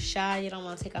guys are shy. You don't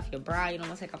want to take off your bra. You don't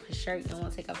want to take off your shirt. You don't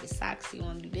want to take off your socks. You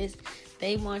want to do this.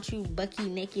 They want you bucky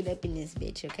naked up in this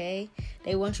bitch, okay?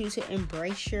 They want you to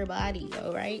embrace your body,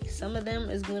 all right? Some of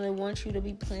them is going to want you to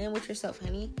be playing with yourself,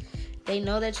 honey. They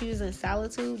know that you're in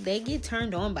solitude. They get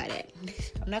turned on by that.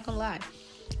 I'm not going to lie.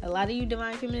 A lot of you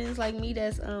divine feminines like me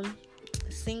that's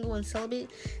single and celibate,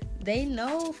 they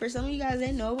know, for some of you guys,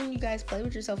 they know when you guys play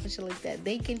with yourself and shit like that.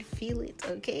 They can feel it,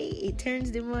 okay? It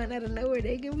turns them on out of nowhere.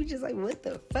 They can be just like, what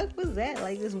the fuck was that?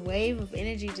 Like, this wave of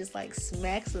energy just, like,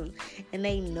 smacks them. And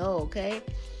they know, okay?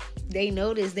 They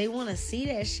know this. They want to see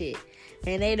that shit.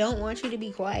 And they don't want you to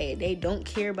be quiet. They don't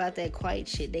care about that quiet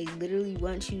shit. They literally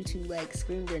want you to, like,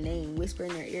 scream their name, whisper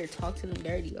in their ear, talk to them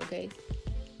dirty, okay?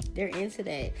 They're into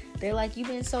that. They're like, you've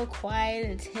been so quiet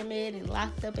and timid and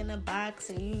locked up in a box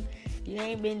and you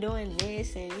ain't been doing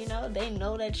this, and you know, they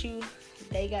know that you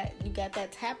got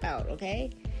that tap out, okay?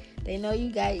 They know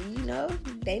you got,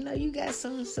 they know you got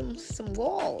some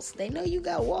walls. They know you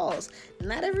got walls.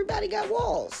 Not everybody got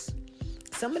walls.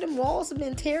 Some of them walls have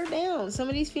been teared down. Some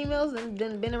of these females have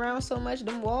been around so much,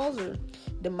 them walls are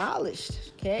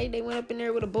demolished, okay? They went up in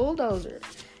there with a bulldozer.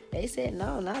 They said,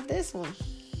 no, not this one.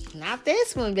 Not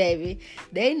this one, baby.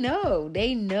 They know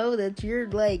that you're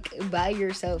like by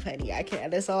yourself, honey.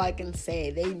 That's all I can say.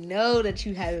 They know that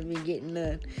you haven't been getting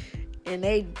none. And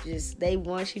they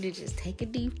want you to just take a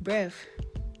deep breath.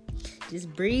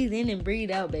 Just breathe in and breathe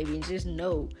out, baby. And just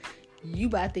know you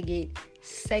about to get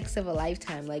sex of a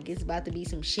lifetime. Like, it's about to be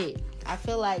some shit. I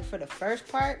feel like for the first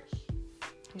part,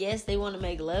 yes, they want to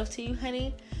make love to you,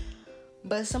 honey.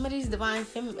 But some of these divine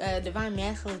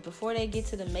masculines, before they get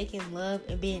to the making love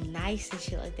and being nice and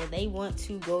shit like that, they want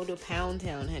to go to Pound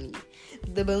Town, honey.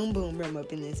 The boom boom room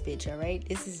up in this bitch, all right?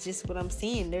 This is just what I'm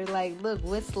seeing. They're like, look,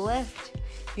 what's left?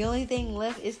 The only thing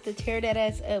left is to tear that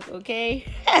ass up,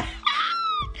 okay?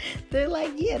 They're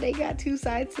like, yeah, they got two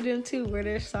sides to them too, where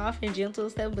they're soft and gentle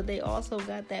and stuff, but they also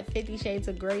got that 50 Shades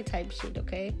of Grey type shit,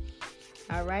 okay?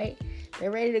 All right? They're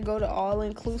ready to go to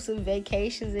all-inclusive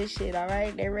vacations and shit, all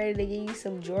right? They're ready to give you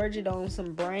some Georgia Dome,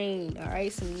 some brain, all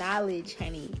right? Some knowledge,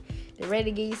 honey. They're ready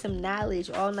to give you some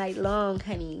knowledge all night long,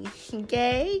 honey,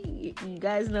 okay? You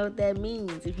guys know what that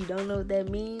means. If you don't know what that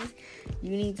means,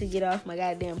 you need to get off my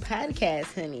goddamn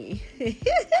podcast, honey.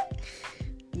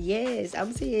 Yes,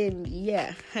 I'm saying,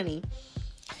 yeah, honey.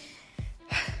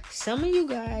 Some of you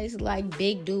guys like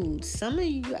big dudes. Some of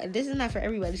you guys, this is not for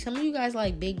everybody. Some of you guys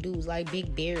like big dudes, like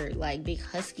big bear, like big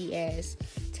husky ass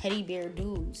teddy bear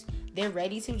dudes. They're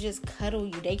ready to just cuddle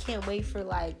you. They can't wait for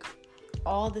like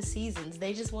all the seasons.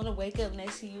 They just want to wake up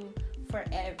next to you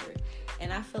forever.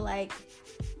 And I feel like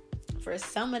for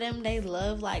some of them, they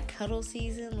love like cuddle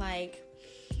season, like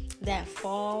that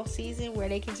fall season where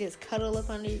they can just cuddle up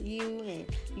under you and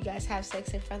you guys have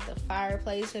sex in front of the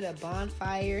fireplace or the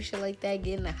bonfire, shit like that,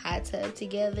 get in a hot tub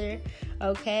together,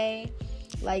 okay?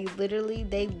 Like, literally,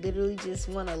 they literally just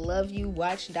want to love you,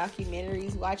 watch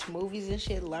documentaries, watch movies and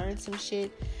shit, learn some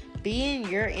shit, be in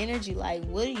your energy. Like,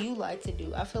 what do you like to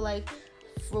do? I feel like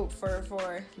for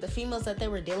the females that they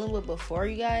were dealing with before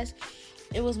you guys,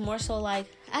 it was more so like,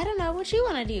 I don't know what you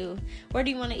want to do. Where do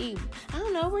you want to eat? I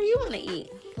don't know where you want to eat.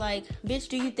 Like, bitch,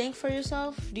 do you think for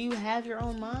yourself? Do you have your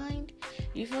own mind?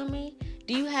 You feel me?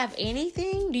 Do you have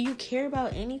anything? Do you care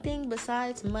about anything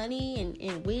besides money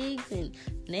and wigs and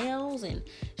nails and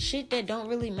shit that don't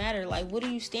really matter? Like, what do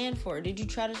you stand for? Did you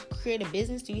try to create a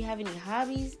business? Do you have any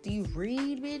hobbies? Do you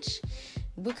read, bitch?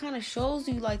 What kind of shows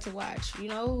do you like to watch? You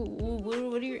know,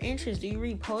 what are your interests? Do you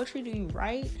read poetry? Do you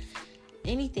write?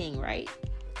 Anything, right?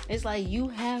 It's like you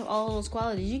have all those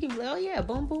qualities. You can be like, oh yeah,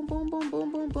 boom, boom, boom, boom,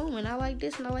 boom, boom, boom, and I like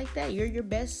this and I like that. You're your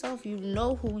best self. You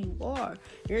know who you are.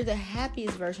 You're the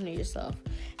happiest version of yourself.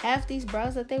 Half these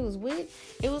bros that they was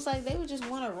with, it was like they would just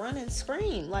want to run and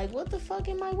scream. Like, what the fuck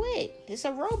am I with? It's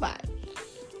a robot.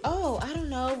 Oh, I don't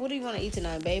know. What do you want to eat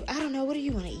tonight, babe? I don't know. What do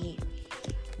you want to eat?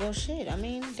 Well, shit. I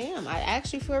mean, damn. I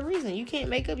asked you for a reason. You can't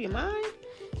make up your mind.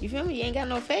 You feel me? You ain't got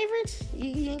no favorites.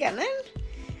 You ain't got nothing.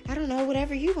 I don't know,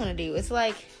 whatever you want to do. It's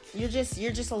like you're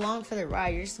just along for the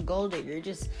ride. You're just a gold digger. You're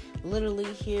just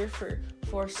literally here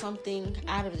for something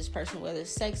out of this person, whether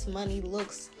it's sex, money,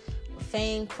 looks,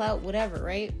 fame, clout, whatever,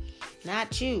 right?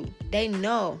 Not you. They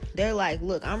know. They're like,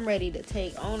 look, I'm ready to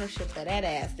take ownership of that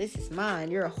ass. This is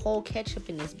mine. You're a whole ketchup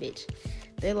in this bitch.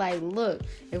 They're like, look,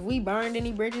 if we burned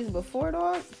any bridges before,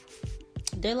 dog,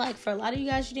 they're like, for a lot of you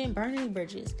guys, you didn't burn any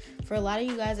bridges. For a lot of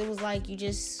you guys, it was like you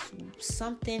just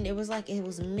something. It was like it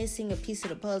was missing a piece of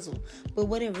the puzzle. But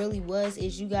what it really was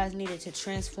is you guys needed to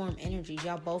transform energies.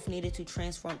 Y'all both needed to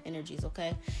transform energies,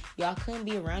 okay? Y'all couldn't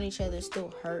be around each other,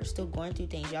 still hurt, still going through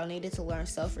things. Y'all needed to learn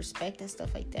self-respect and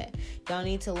stuff like that. Y'all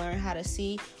need to learn how to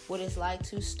see what it's like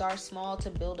to start small, to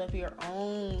build up your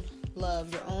own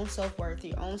love, your own self-worth,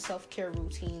 your own self-care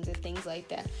routines and things like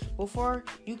that before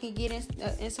you can get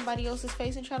in somebody else's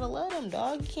face and try to love them,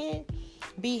 dog. You can't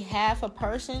be half a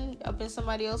person up in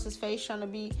somebody else's face trying to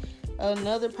be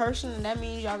another person, and that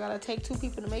means y'all gotta take two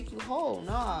people to make you whole.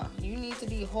 Nah, you need to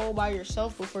be whole by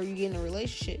yourself before you get in a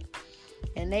relationship.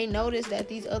 And they noticed that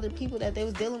these other people that they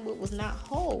was dealing with was not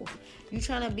whole. You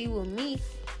trying to be with me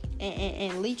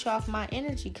and leech off my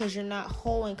energy because you're not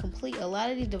whole and complete. A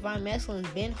lot of these divine masculines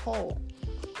been whole,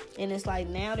 and it's like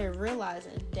now they're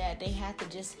realizing that they have to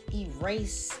just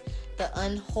erase the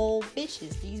unwhole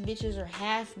bitches. These bitches are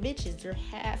half bitches. They're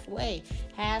halfway,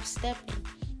 half stepping.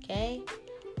 Okay,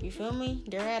 you feel me?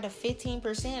 They're at a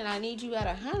 15%, and I need you at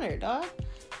 100, dog.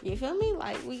 You feel me?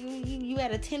 Like you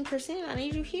at a 10%. I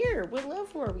need you here. What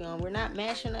level are we on? We're not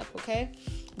mashing up, okay?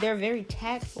 They're very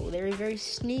tactful. They're very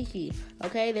sneaky,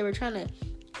 okay? They were trying to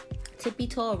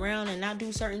tippy-toe around and not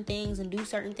do certain things and do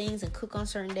certain things and cook on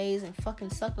certain days and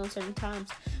fucking suck on certain times.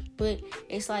 But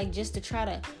it's like just to try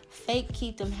to fake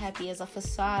keep them happy as a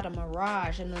facade, a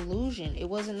mirage, an illusion. It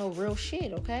wasn't no real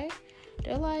shit, okay?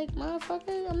 They're like,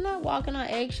 motherfucker, I'm not walking on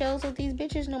eggshells with these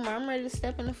bitches no more. I'm ready to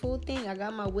step in the full thing. I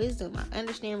got my wisdom. I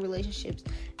understand relationships.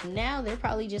 Now they're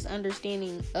probably just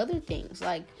understanding other things.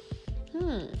 Like,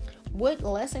 what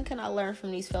lesson can I learn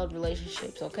from these failed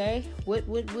relationships, okay? What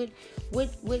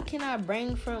can I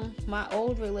bring from my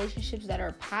old relationships that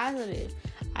are positive?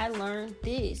 I learned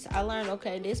this. I learned,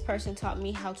 okay, this person taught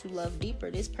me how to love deeper.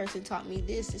 This person taught me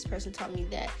this. This person taught me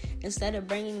that. Instead of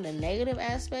bringing the negative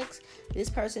aspects, this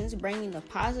person's bringing the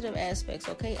positive aspects,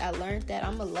 okay? I learned that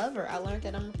I'm a lover. I learned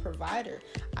that I'm a provider.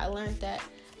 I learned that,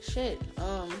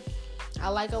 I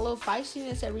like a little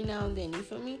feistiness every now and then, you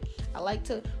feel me? I like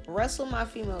to wrestle my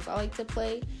females. I like to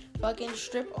play fucking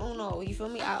strip Uno, you feel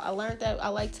me? I learned that I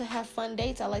like to have fun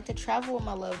dates. I like to travel with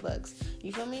my love bugs,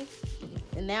 you feel me?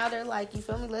 And now they're like, you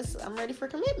feel me? I'm ready for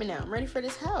commitment now. I'm ready for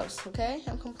this house, okay?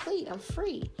 I'm complete. I'm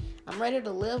free. I'm ready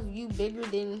to live you bigger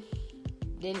than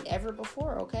ever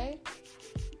before, okay?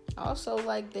 Also,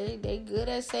 like, they good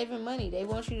at saving money. They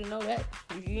want you to know that.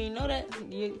 If you didn't know that,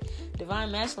 your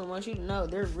divine masculine wants you to know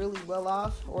they're really well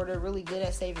off or they're really good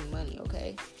at saving money,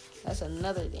 okay? That's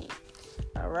another thing.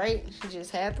 All right?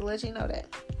 Just had to let you know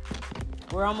that.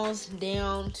 We're almost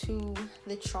down to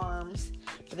the charms,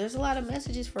 but there's a lot of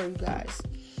messages for you guys.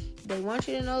 They want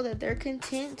you to know that they're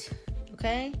content,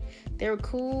 okay? They're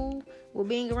cool with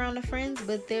being around the friends,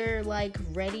 but they're like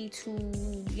ready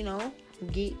to,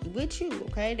 get with you,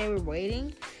 okay? They were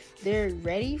waiting. They're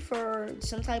ready for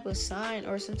some type of sign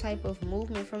or some type of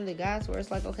movement from the guys where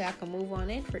it's like, okay, I can move on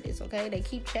in for this, okay? They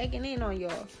keep checking in on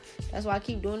y'all. That's why I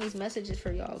keep doing these messages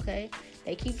for y'all, okay?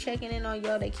 They keep checking in on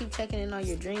y'all. They keep checking in on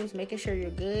your dreams, making sure you're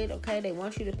good, okay? They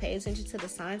want you to pay attention to the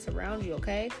signs around you,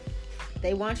 okay?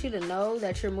 They want you to know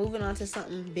that you're moving on to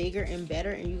something bigger and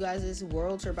better, and you guys'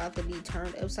 worlds are about to be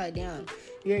turned upside down.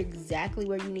 You're exactly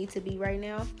where you need to be right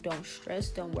now. Don't stress,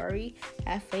 don't worry.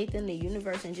 Have faith in the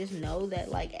universe and just know that,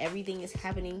 like, everything is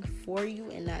happening for you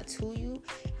and not to you,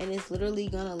 and it's literally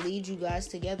gonna lead you guys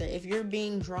together. If you're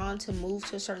being drawn to move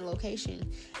to a certain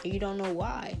location and you don't know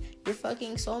why, your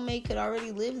fucking soulmate could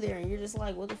already live there, and you're just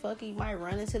like, what the fuck? You might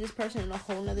run into this person in a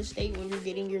whole nother state when you're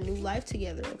getting your new life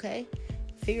together, okay?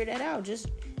 Figure that out. Just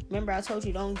remember, I told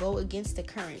you, don't go against the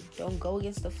current. Don't go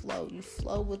against the flow. You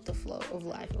flow with the flow of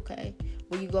life, okay?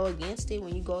 When you go against it,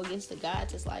 when you go against the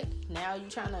gods, it's like now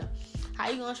you're trying to How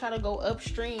you gonna try to go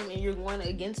upstream and you're going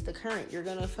against the current? You're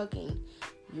gonna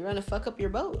fuck up your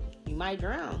boat. You might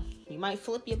drown. You might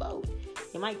flip your boat.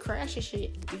 You might crash your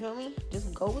shit. You feel me?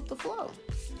 Just go with the flow.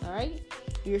 All right?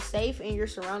 You're safe and you're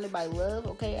surrounded by love,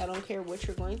 okay? I don't care what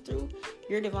you're going through.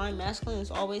 Your divine masculine is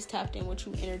always tapped in with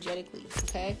you energetically,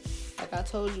 okay? Like I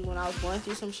told you, when I was going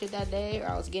through some shit that day, or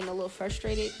I was getting a little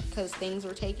frustrated because things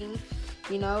were taking,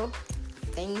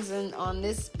 things on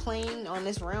this plane, on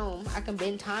this realm, I can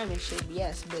bend time and shit,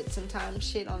 yes, but sometimes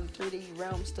shit on the 3D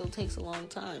realm still takes a long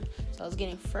time. So I was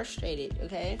getting frustrated,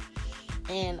 okay?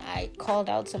 And I called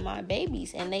out to my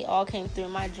babies, and they all came through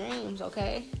my dreams,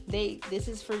 okay? This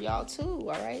is for y'all too,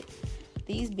 all right?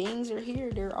 These beings are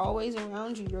here. They're always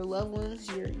around you. Your loved ones,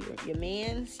 your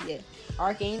mans, your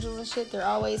archangels and shit, they're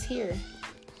always here.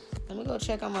 Let me go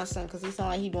check on my son, because he sound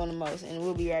like he doing the most, and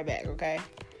we'll be right back, okay?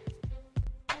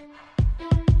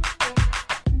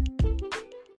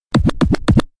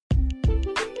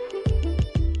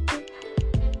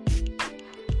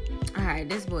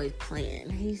 This boy's playing.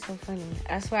 He's so funny.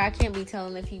 I swear I can't be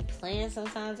telling if he playing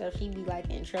sometimes or if he be like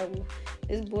in trouble.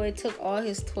 This boy took all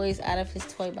his toys out of his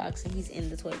toy box and he's in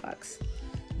the toy box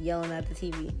yelling at the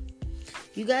TV.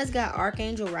 You guys got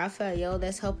Archangel Raphael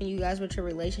that's helping you guys with your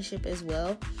relationship as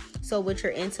well. So with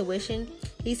your intuition,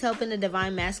 he's helping the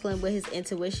divine masculine with his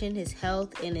intuition, his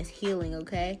health, and his healing,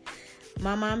 okay?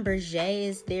 Maman Berger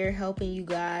is there helping you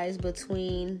guys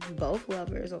between both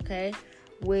lovers, okay?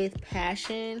 With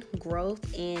passion,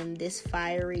 growth, and this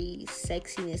fiery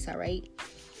sexiness, all right?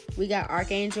 We got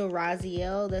Archangel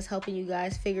Raziel that's helping you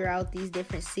guys figure out these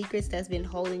different secrets that's been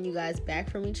holding you guys back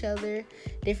from each other,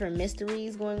 different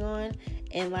mysteries going on,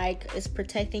 and it's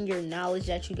protecting your knowledge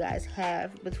that you guys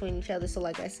have between each other. So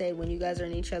like I said, when you guys are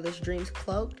in each other's dreams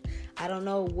cloaked, I don't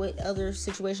know what other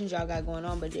situations y'all got going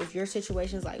on, but if your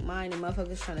situation's like mine and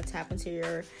motherfuckers trying to tap into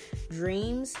your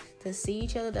dreams to see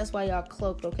each other, that's why y'all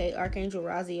cloaked, okay? Archangel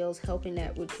Raziel's helping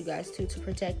that with you guys too, to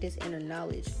protect this inner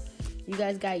knowledge. You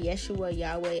guys got Yeshua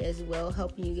Yahweh as well,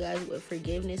 helping you guys with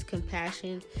forgiveness,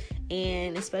 compassion,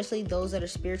 and especially those that are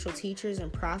spiritual teachers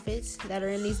and prophets that are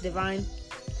in these divine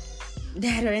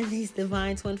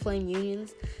twin flame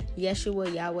unions.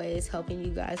 Yeshua Yahweh is helping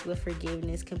you guys with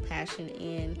forgiveness, compassion,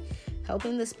 and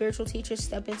helping the spiritual teachers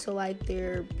step into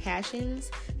their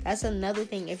passions. That's another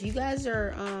thing. If you guys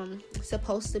are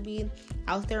supposed to be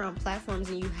out there on platforms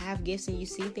and you have gifts and you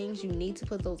see things, you need to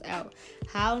put those out.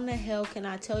 How in the hell can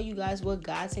I tell you guys what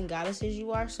gods and goddesses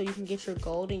you are so you can get your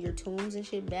gold and your tombs and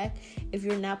shit back if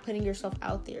you're not putting yourself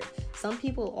out there? Some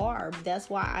people are. That's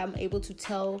why I'm able to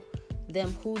tell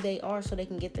them who they are so they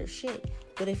can get their shit.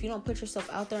 But if you don't put yourself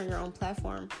out there on your own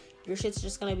platform, your shit's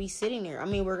just going to be sitting there. I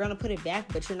mean, we're going to put it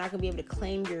back, but you're not going to be able to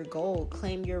claim your gold,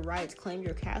 claim your rights, claim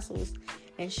your castles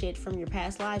and shit from your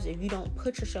past lives if you don't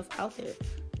put yourself out there.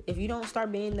 If you don't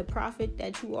start being the prophet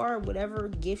that you are, whatever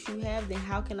gifts you have, then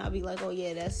how can I be like, oh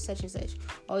yeah, that's such and such.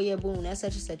 Oh yeah, boom, that's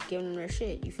such and such. Giving them their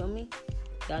shit. You feel me?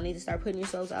 Y'all need to start putting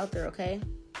yourselves out there, okay?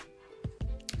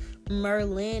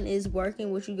 Merlin is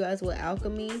working with you guys with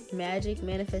alchemy, magic,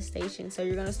 manifestation. So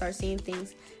you're going to start seeing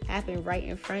things happen right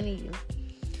in front of you.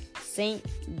 Saint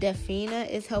Defina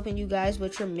is helping you guys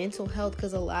with your mental health,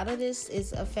 because a lot of this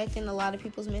is affecting a lot of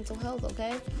people's mental health,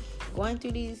 okay? Going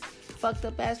through these fucked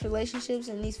up ass relationships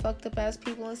and these fucked up ass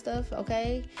people and stuff,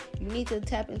 okay? You need to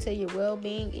tap into your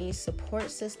well-being and your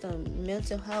support system,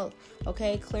 mental health,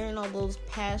 okay? Clearing all those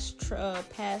past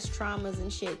traumas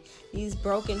and shit, these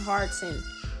broken hearts and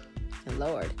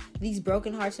Lord, these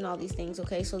broken hearts and all these things,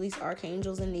 okay? So these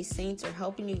archangels and these saints are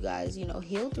helping you guys,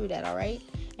 heal through that, all right?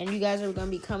 And you guys are going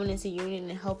to be coming into union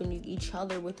and helping each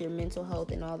other with your mental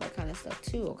health and all that kind of stuff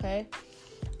too, okay?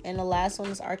 And the last one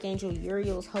is Archangel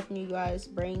Uriel is helping you guys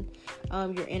bring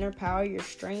your inner power, your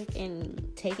strength,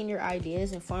 and taking your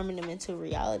ideas and forming them into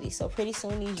reality. So pretty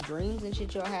soon these dreams and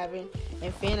shit you're having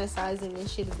and fantasizing and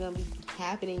shit is going to be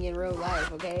happening in real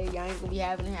life, okay? Y'all ain't going to be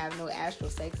having to have no astral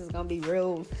sex. It's going to be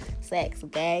real sex,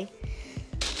 okay?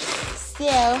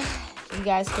 So, you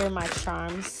guys hear my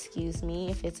charms. Excuse me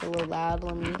if it's a little loud.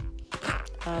 Let me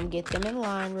get them in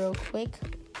line real quick.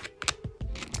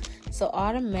 So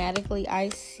automatically I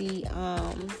see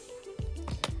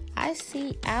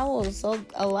owls. So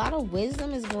a lot of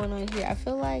wisdom is going on here.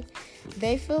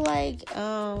 They feel like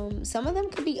some of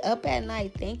them could be up at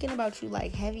night thinking about you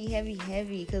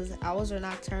heavy, because owls are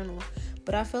nocturnal.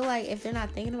 But I feel like if they're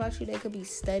not thinking about you, they could be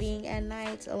studying at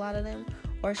night, a lot of them.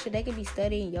 Or they could be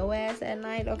studying your ass at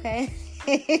night, okay?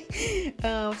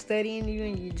 Studying you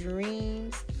in your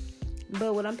dreams.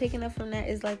 But what I'm picking up from that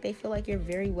is they feel like you're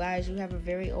very wise. You have a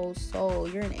very old soul.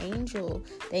 You're an angel.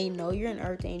 They know you're an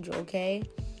earth angel, okay?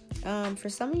 For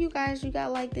some of you guys, you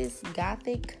got this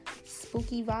gothic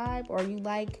spooky vibe, or you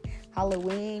like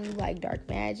Halloween, you like dark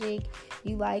magic,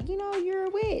 you like, you're a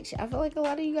witch. I feel like a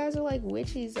lot of you guys are like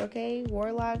witches, okay?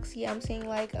 Warlocks. Yeah, I'm seeing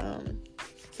like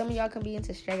some of y'all can be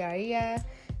into Stregaria.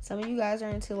 Some of you guys are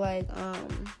into like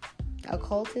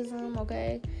occultism,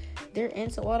 okay? They're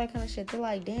into all that kind of shit. They're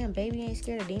like, damn, baby ain't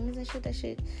scared of demons and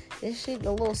shit. This shit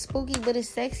a little spooky, but it's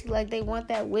sexy. Like, they want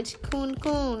that witch kun.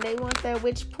 They want that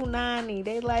witch punani.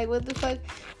 They like, what the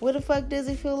fuck does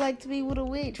it feel like to be with a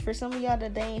witch? For some of y'all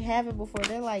that they ain't have it before,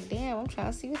 they're like, damn, I'm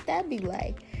trying to see what that be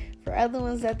like. For other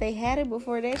ones that they had it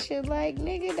before, that shit like,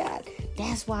 nigga,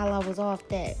 that's why I was off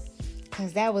that.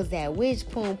 Cause that was that witch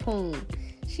poon.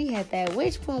 She had that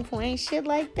witch poon. Ain't shit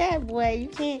like that, boy. You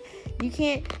can't,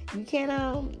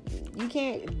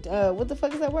 what the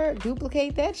fuck is that word?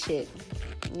 Duplicate that shit.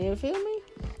 You feel me?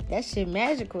 That shit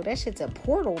magical. That shit's a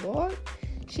portal, dog.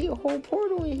 She a whole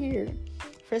portal in here.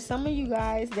 For some of you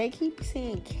guys, they keep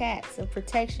seeing cats of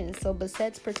protection. So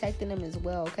Baset's protecting them as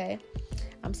well, okay?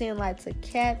 I'm seeing lots of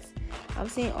cats. I'm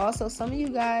seeing also some of you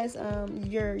guys,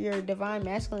 your divine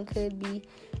masculine could be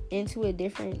into a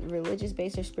different religious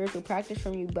based or spiritual practice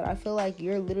from you, but I feel like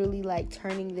you're literally like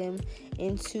turning them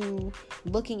into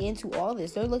looking into all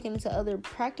this. They're looking into other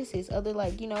practices, other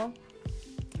like,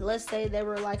 let's say they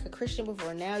were like a Christian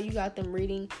before. Now you got them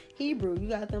reading Hebrew. You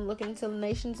got them looking into the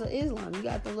nations of Islam. You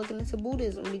got them looking into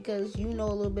Buddhism because you know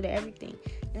a little bit of everything.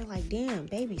 They're like, damn,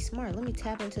 baby, smart. Let me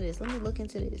tap into this. Let me look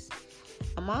into this.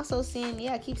 I'm also seeing,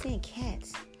 I keep seeing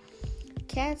cats.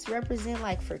 Cats represent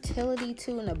like fertility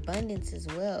too and abundance as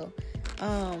well.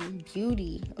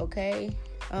 Beauty, okay?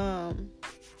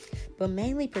 But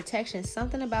mainly protection.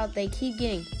 Something about they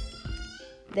can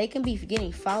be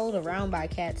getting followed around by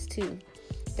cats too.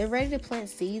 They're ready to plant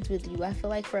seeds with you. I feel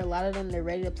like for a lot of them, they're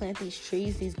ready to plant these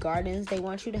trees, these gardens. They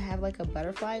want you to have like a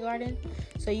butterfly garden.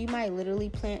 So you might literally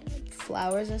plant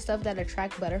flowers and stuff that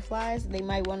attract butterflies. They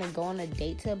might want to go on a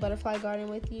date to a butterfly garden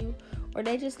with you. Or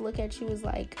they just look at you as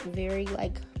like very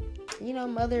like,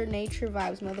 Mother Nature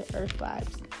vibes, Mother Earth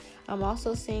vibes. I'm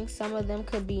also seeing some of them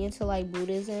could be into like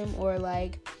Buddhism or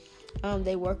like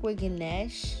they work with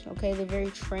Ganesh. Okay, they're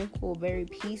very tranquil, very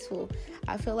peaceful.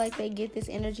 I feel like they get this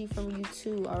energy from you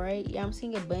too. All right, yeah, I'm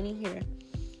seeing a bunny here.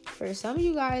 For some of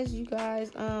you guys, you're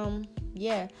going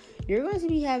to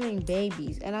be having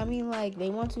babies, and I mean like they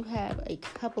want to have a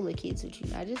couple of kids with you,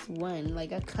 not just one,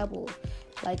 like a couple,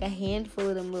 like a handful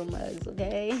of them little mugs.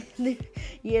 Okay,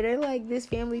 yeah, they're like this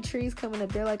family tree's coming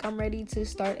up. They're like, I'm ready to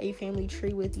start a family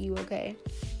tree with you. Okay,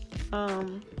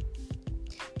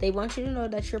 they want you to know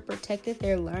that you're protected.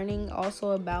 They're learning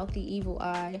also about the evil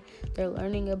eye. They're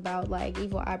learning about like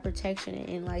evil eye protection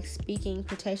and like speaking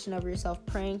protection over yourself,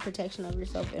 praying protection over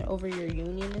yourself and over your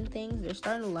union and things. They're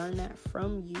starting to learn that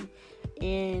from you.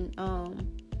 And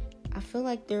I feel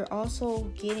like they're also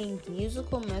getting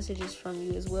musical messages from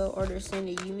you as well, or they're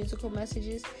sending you musical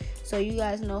messages. So you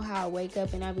guys know how I wake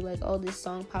up and I'll be like, oh, this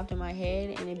song popped in my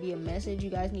head, and it'd be a message. You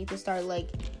guys need to start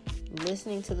like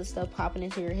listening to the stuff popping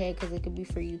into your head, because it could be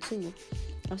for you too.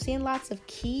 I'm seeing lots of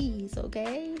keys,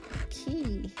 okay?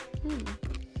 Key.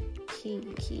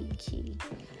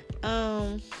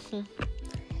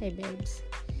 Hey babes.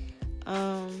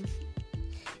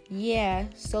 Yeah,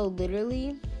 so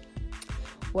literally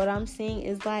what I'm seeing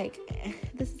is like,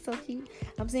 this is so cute.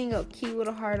 I'm seeing a key with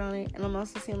a heart on it, and I'm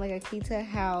also seeing like a key to a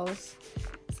house.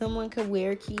 Someone could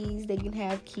wear keys. They can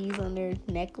have keys on their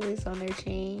necklace, on their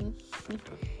chain.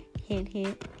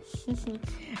 Hint.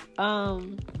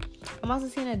 I'm also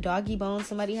seeing a doggy bone.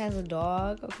 Somebody has a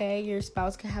dog, okay? Your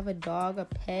spouse can have a dog, a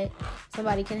pet.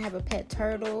 Somebody can have a pet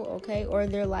turtle, okay? Or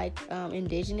they're like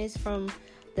indigenous from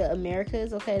the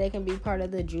Americas, okay? They can be part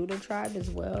of the Judah tribe as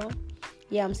well.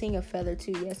 Yeah, I'm seeing a feather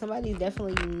too. Yeah, somebody's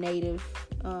definitely native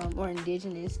or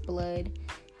indigenous blood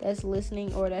that's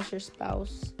listening, or that's your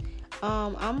spouse.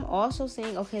 I'm also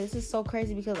seeing, okay, this is so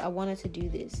crazy because I wanted to do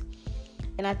this.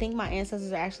 And I think my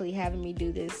ancestors are actually having me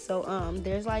do this. So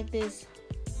there's like this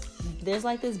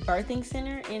birthing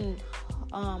center in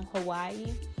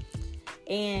Hawaii,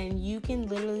 and you can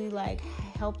literally like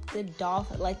help the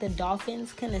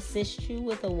dolphins can assist you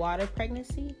with a water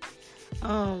pregnancy,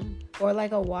 or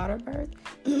like a water birth.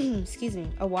 Excuse me,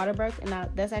 a water birth. And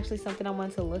that's actually something I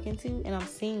want to look into, and I'm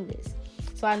seeing this.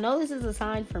 So I know this is a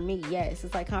sign for me. Yes,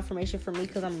 it's like confirmation for me,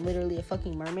 because I'm literally a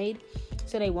fucking mermaid.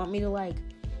 So they want me to like,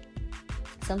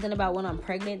 something about when I'm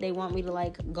pregnant, they want me to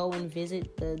like go and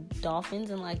visit the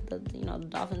dolphins, and like the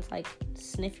dolphins like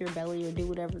sniff your belly or do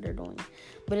whatever they're doing.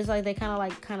 But it's like they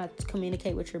kind of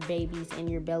communicate with your babies in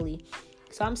your belly.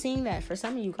 So I'm seeing that for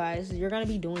some of you guys, you're going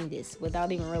to be doing this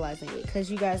without even realizing it,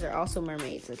 because you guys are also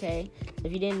mermaids, okay? So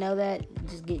if you didn't know that,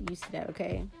 just get used to that,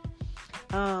 okay?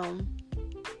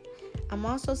 I'm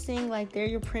also seeing, like, they're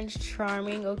your Prince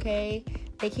Charming, okay?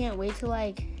 They can't wait to,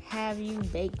 like, have you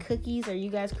bake cookies, or you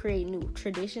guys create new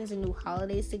traditions and new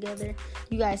holidays together.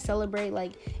 You guys celebrate,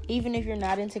 like, even if you're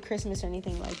not into Christmas or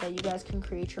anything like that, you guys can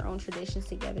create your own traditions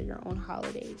together, your own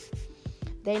holidays.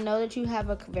 They know that you have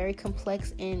a very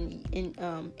complex and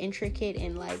intricate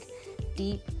and, like,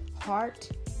 deep heart,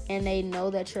 and they know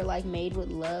that you're, like, made with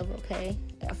love, okay?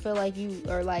 I feel like you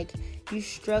are, like, you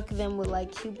struck them with,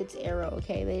 like, Cupid's arrow,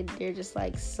 okay? They're just,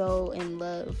 like, so in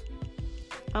love.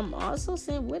 I'm also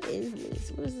saying, what is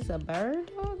this? What is this, a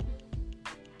bird, dog?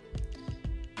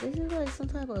 This is, like, some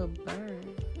type of bird.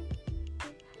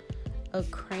 A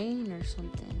crane or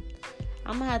something.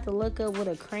 I'm gonna have to look up what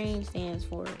a crane stands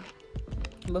for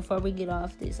before we get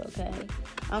off this, okay?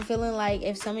 I'm feeling like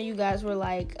if some of you guys were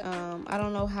like, I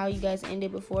don't know how you guys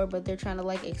ended before, but they're trying to,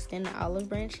 like, extend the olive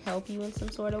branch, help you in some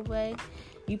sort of way.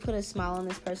 You put a smile on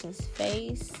this person's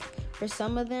face. For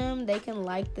some of them, they can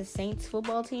like the Saints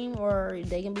football team, or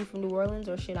they can be from New Orleans,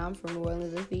 or shit, I'm from New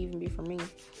Orleans, this could even be from me.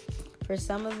 For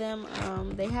some of them,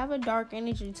 they have a dark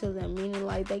energy to them, meaning,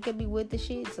 like, they could be with the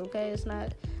shits, okay? It's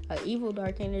not an evil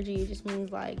dark energy. It just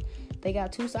means, like, they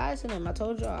got two sides to them. I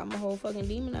told y'all, I'm a whole fucking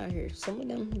demon out here. Some of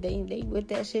them, they with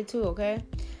that shit too, okay?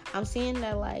 I'm seeing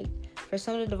that, like, for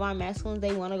some of the divine masculines,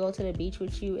 they want to go to the beach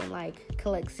with you and, like,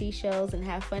 collect seashells and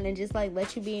have fun and just, like,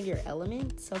 let you be in your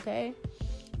elements, okay?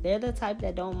 They're the type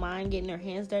that don't mind getting their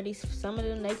hands dirty. Some of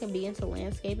them, they can be into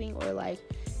landscaping, or, like,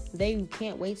 they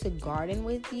can't wait to garden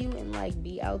with you and, like,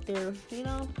 be out there, you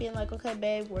know, being like, okay,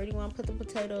 babe, where do you want to put the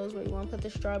potatoes? Where do you want to put the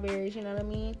strawberries? You know what I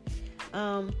mean?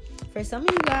 For some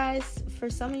of you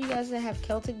guys that have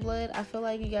Celtic blood, I feel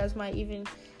like you guys might even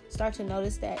start to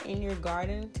notice that in your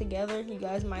garden together, you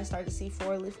guys might start to see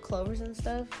 4-leaf clovers and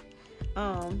stuff,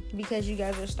 because you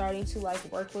guys are starting to, like,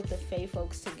 work with the Fae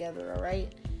folks together, all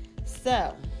right?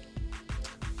 So,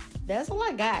 that's all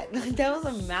I got. That was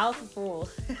a mouthful.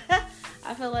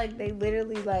 I feel like they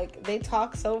literally, like, they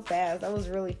talk so fast. That was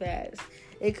really fast.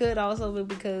 It could also be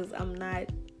because I'm not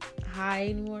high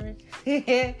anymore.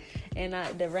 And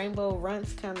the rainbow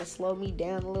runts kind of slowed me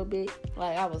down a little bit.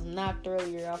 Like, I was knocked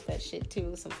earlier off that shit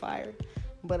too with some fire.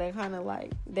 But I kind of,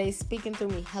 like, they speaking through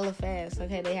me hella fast.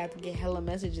 Okay, they have to get hella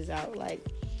messages out. Like,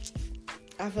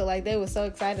 I feel like they were so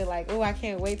excited. Like, oh, I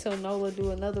can't wait till Nola do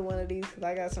another one of these because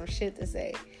I got some shit to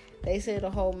say. They said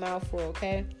a whole mouthful,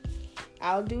 okay?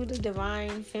 I'll do the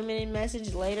divine feminine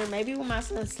message later. Maybe when my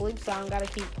son sleeps, so I don't gotta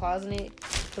keep pausing it.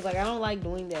 Because, like, I don't like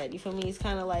doing that. You feel me? It's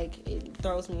kind of like, it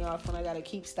throws me off when I gotta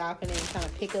keep stopping and kind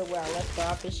of pick up where I left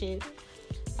off and shit.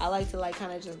 I like to, like,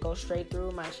 kind of just go straight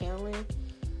through my channeling.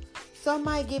 So I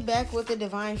might get back with the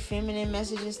divine feminine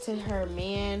messages to her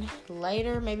man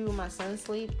later. Maybe when my son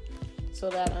sleep. So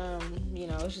that, you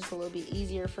know, it's just a little bit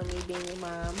easier for me being a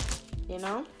mom, you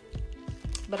know?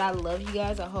 But I love you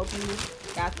guys. I hope you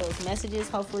got those messages.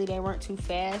 Hopefully they weren't too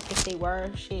fast. If they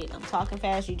were, shit, I'm talking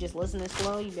fast. You just listening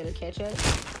slow. You better catch up.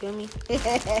 Feel me?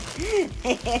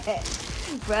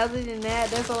 But other than that,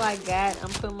 that's all I got. I'm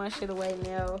putting my shit away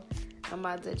now. I'm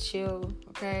about to chill,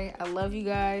 okay? I love you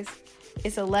guys.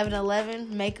 It's 11:11.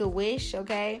 Make a wish,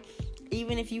 okay?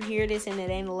 Even if you hear this and it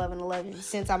ain't 11:11,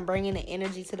 since I'm bringing the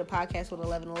energy to the podcast with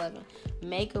 11:11,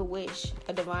 make a wish,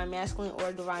 a divine masculine or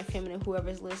a divine feminine,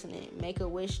 whoever's listening, make a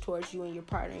wish towards you and your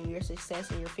partner and your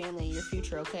success and your family and your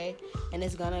future, okay? And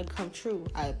it's gonna come true,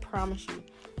 I promise you.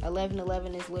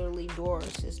 11:11 is literally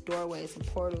doors, it's doorways, it's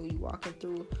a portal you walking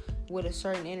through with a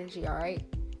certain energy, all right?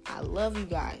 I love you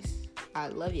guys. I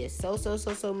love you so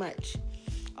much.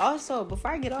 Also,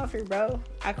 before I get off here, bro,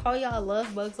 I call y'all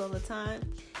love bugs all the time.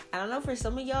 I don't know, for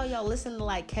some of y'all listen to,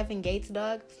 like, Kevin Gates,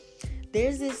 dog.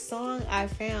 There's this song I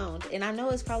found, and I know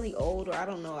it's probably old, or I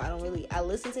don't know. I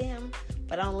listen to him,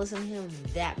 but I don't listen to him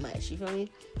that much. You feel me?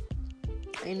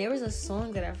 And there was a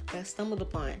song that I stumbled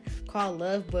upon called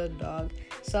Love Bug, dog.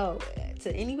 So,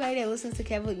 to anybody that listens to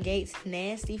Kevin Gates'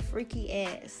 nasty, freaky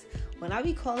ass, when I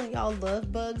be calling y'all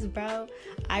love bugs, bro,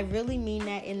 I really mean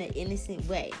that in an innocent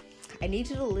way. I need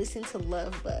you to listen to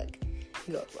Love Bug.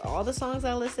 All the songs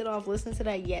I listed off, listen to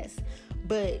that, yes.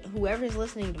 But whoever's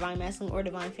listening, divine masculine or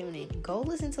divine feminine, go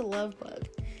listen to Love Bug.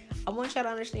 I want y'all to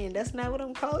understand, that's not what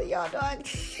I'm calling y'all, dog.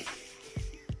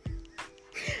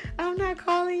 I'm not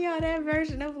calling y'all that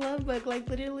version of Love Bug. Like,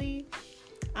 literally,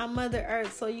 I'm Mother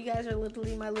Earth, so you guys are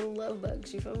literally my little love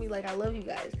bugs. You feel me? Like, I love you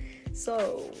guys.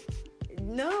 So,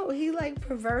 no, he, like,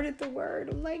 perverted the word.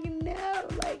 I'm like, no,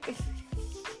 like...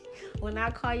 When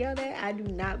I call y'all that, I do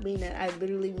not mean that. I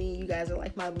literally mean you guys are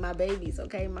like my babies,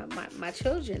 okay? My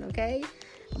children, okay?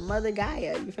 Mother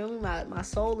Gaia, you feel me? My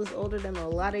soul is older than a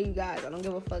lot of you guys. I don't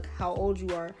give a fuck how old you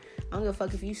are. I don't give a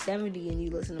fuck if you 70 and you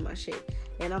listen to my shit.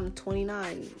 And I'm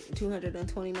 29,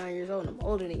 229 years old. And I'm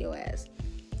older than your ass.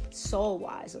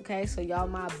 Soul-wise, okay? So y'all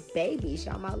my babies.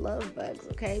 Y'all my love bugs,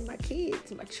 okay? My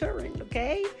kids, my children,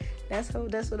 okay? That's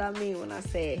what I mean when I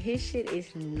say it. His shit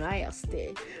is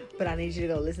nasty. But I need you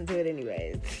to go listen to it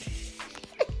anyways.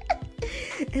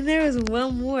 And there was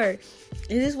one more. And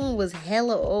this one was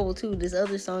hella old, too. This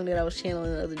other song that I was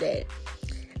channeling the other day.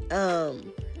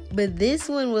 But this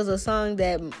one was a song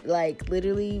that, like,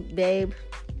 literally, babe,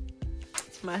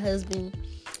 my husband,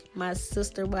 my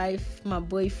sister wife, my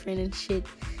boyfriend and shit,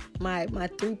 my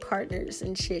 3 partners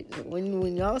and shit.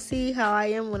 When y'all see how I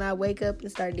am when I wake up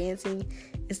and start dancing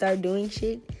and start doing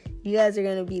shit, you guys are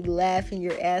gonna be laughing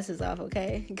your asses off,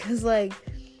 okay? Because, like,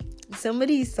 some of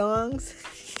these songs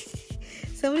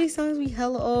be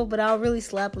hella old, but I'll really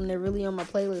slap them. They're really on my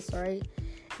playlist, alright?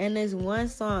 And there's one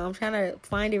song, I'm trying to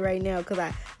find it right now, because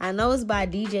I know it's by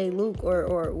DJ Luke,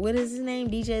 or what is his name?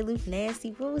 DJ Luke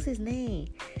Nasty? What was his name?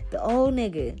 The old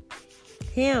nigga.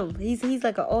 Him. He's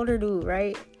like an older dude,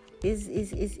 right? It's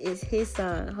his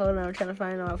song. Hold on, I'm trying to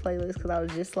find it on my playlist, because I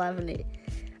was just slapping it.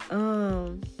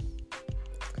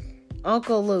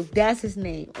 Uncle Luke. That's his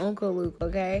name. Uncle Luke,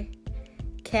 okay?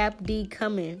 Cap D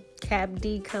Coming.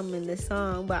 The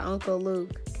song by Uncle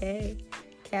Luke, okay?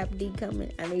 Cap D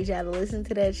Coming. I need y'all to listen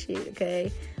to that shit,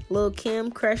 okay? Lil'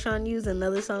 Kim, Crush on You is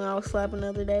another song I was slapping the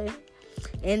other day.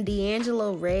 And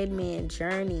D'Angelo Redman,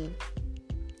 Journey.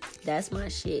 That's my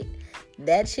shit.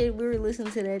 That shit, we were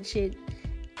listening to that shit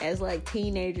as like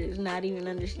teenagers, not even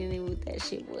understanding what that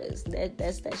shit was.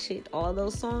 That's that shit. All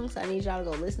those songs, I need y'all to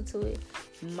go listen to it.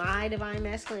 My Divine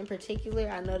Masculine in particular,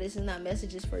 I know this is not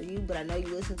messages for you, but I know you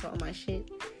listen to all my shit.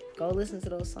 Go listen to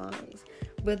those songs.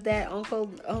 But that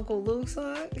Uncle Luke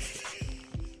song,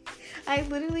 I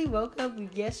literally woke up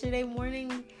yesterday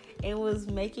morning and was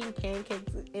making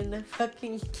pancakes in the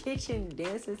fucking kitchen,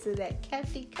 dancing to that Cap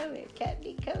D Coming,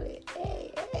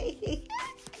 hey.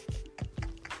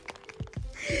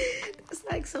 It's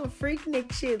like some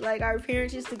Freaknik shit. Like our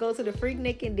parents used to go to the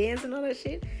Freaknik and dance and all that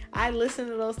shit. I listen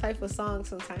to those type of songs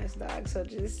sometimes, dog. So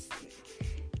just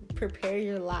prepare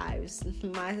your lives.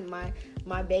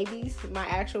 My babies, my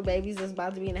actual babies that's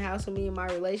about to be in the house with me, in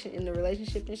the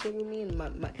relationship and shit with me, and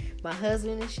my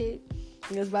husband and shit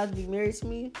that's about to be married to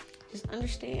me. Just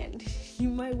understand, you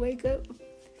might wake up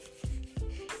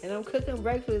and I'm cooking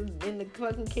breakfast in the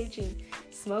fucking kitchen,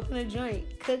 smoking a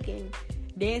joint, cooking,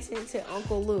 dancing to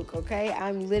Uncle Luke, okay?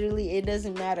 It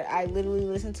doesn't matter. I literally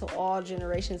listen to all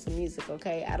generations of music,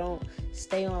 okay? I don't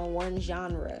stay on one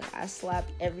genre. I slap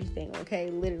everything,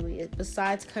 okay? Literally,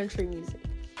 besides country music,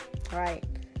 all right?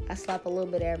 I slap a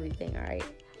little bit of everything, all right?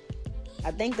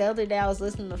 I think the other day I was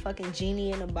listening to fucking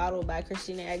Genie in a Bottle by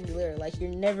Christina Aguilera. Like, you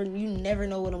never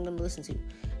know what I'm gonna listen to.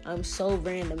 I'm so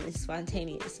random and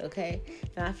spontaneous, okay?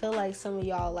 And I feel like some of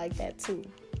y'all like that too.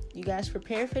 You guys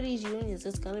prepare for these unions.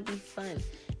 It's gonna be fun.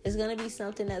 It's gonna be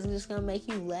something that's just gonna make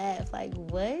you laugh. Like,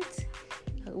 what?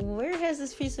 Where has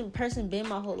this person been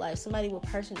my whole life? Somebody with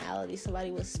personality, somebody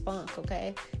with spunk,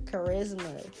 okay?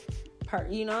 Charisma,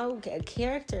 a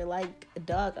character. Like,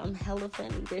 dog, I'm hella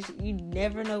funny. You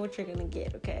never know what you're gonna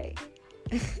get, okay?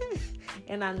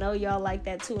 And I know y'all like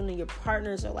that too, and your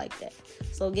partners are like that.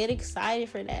 So get excited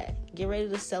for that. Get ready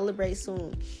to celebrate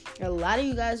soon. A lot of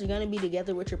you guys are gonna be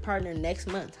together with your partner next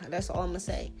month. That's all I'm gonna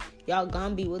say. Y'all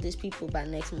gonna be with these people by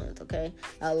next month, okay?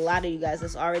 A lot of you guys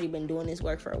that's already been doing this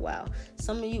work for a while.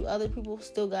 Some of you other people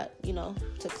still got,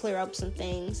 to clear up some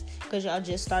things because y'all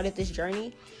just started this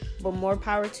journey. But more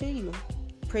power to you.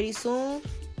 Pretty soon,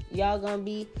 y'all gonna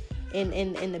be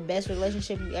in the best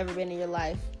relationship you've ever been in your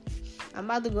life. I'm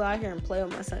about to go out here and play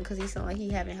with my son because he sound like he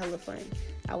having hella fun.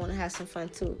 I want to have some fun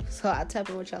too. So I'll tap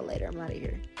in with y'all later. I'm out of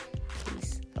here.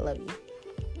 Peace. I love you.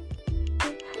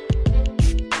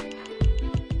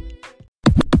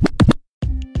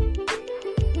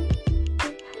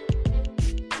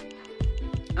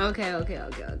 Okay.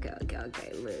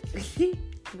 Look.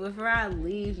 Before I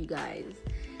leave, you guys,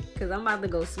 because I'm about to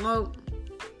go smoke.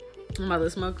 I'm about to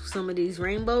smoke some of these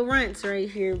rainbow runts right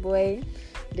here, boy.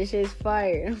 This shit's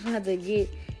fire. I'm about to get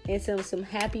into some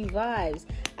happy vibes.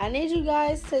 I need you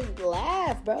guys to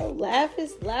laugh, bro.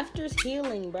 Laughter's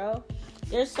healing, bro.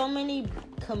 There's so many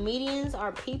comedians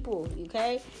are people,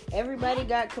 okay? Everybody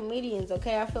got comedians,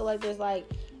 okay? I feel like there's like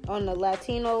on the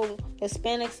Latino,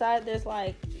 Hispanic side, there's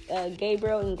like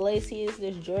Gabriel Iglesias,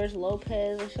 there's George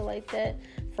Lopez and shit like that.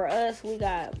 For us, we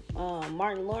got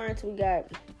Martin Lawrence, we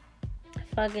got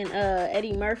fucking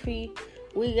Eddie Murphy,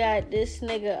 we got this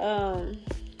nigga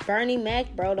Bernie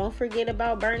Mac, bro. Don't forget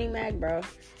about Bernie Mac, bro.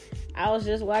 I was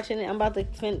just watching it. I'm about to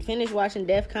finish watching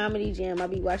Def Comedy Jam. I'll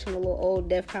be watching the little old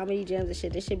Def Comedy Jams and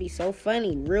shit. This should be so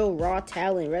funny. Real raw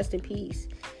talent. Rest in peace.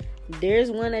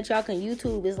 There's one that y'all can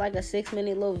YouTube. It's like a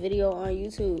 6-minute little video on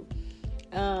YouTube.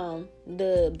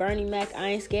 The Bernie Mac, I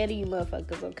ain't scared of you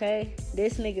motherfuckers, okay?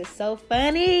 This nigga's so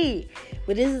funny.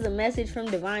 But this is a message from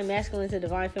Divine Masculine to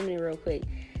Divine Feminine real quick.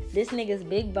 This nigga's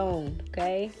big boned,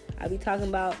 okay? I be talking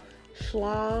about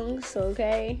schlongs,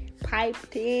 okay?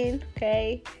 Piped in,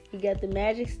 okay? He got the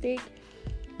magic stick.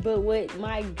 But what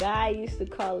my guy used to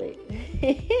call it,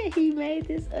 he made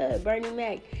this Bernie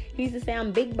Mac. He used to say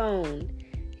I'm big boned.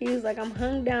 He was like, I'm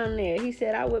hung down there. He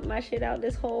said, I whip my shit out.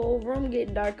 This whole room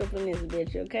get dark up in this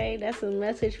bitch, okay? That's a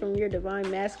message from your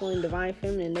Divine Masculine, Divine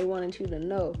Feminine. They wanted you to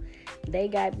know. They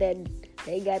got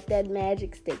that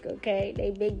magic stick, okay?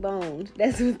 They big bones.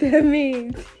 That's what that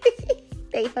means.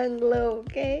 They hung low,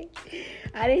 okay?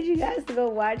 I need you guys to go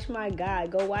watch my guy.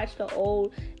 Go watch the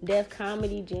old Def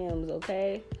Comedy Jams,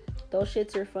 okay? Those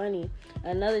shits are funny.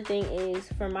 Another thing is,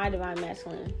 for my Divine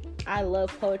Masculine, I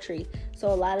love poetry. So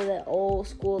a lot of the old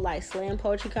school like slam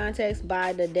poetry contests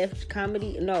by the Def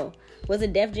Comedy, no, was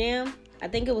it Def Jam? I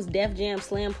think it was Def Jam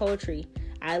Slam Poetry.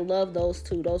 I love those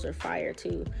two. Those are fire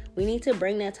too. We need to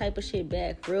bring that type of shit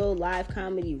back. Real live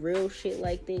comedy, real shit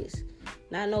like this.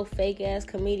 Not no fake ass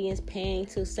comedians paying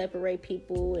to separate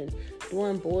people and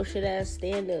doing bullshit ass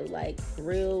stand up. Like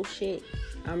real shit.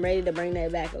 I'm ready to bring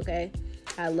that back, okay?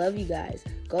 I love you guys.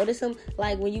 Go to some,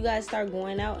 like, when you guys start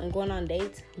going out and going on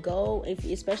dates, go,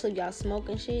 especially if y'all smoke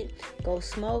and shit, go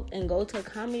smoke and go to a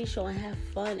comedy show and have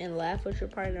fun and laugh with your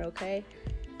partner, okay?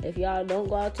 If y'all don't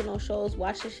go out to no shows,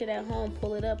 watch this shit at home,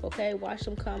 pull it up, okay? Watch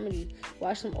some comedy,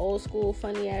 watch some old school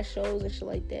funny ass shows and shit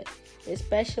like that.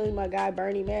 Especially my guy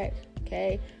Bernie Mac,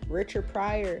 okay? Richard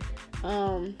Pryor,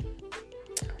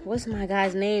 what's my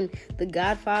guy's name? The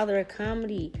Godfather of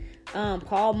comedy.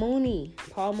 Paul Mooney.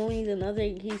 Paul Mooney's another,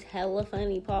 he's hella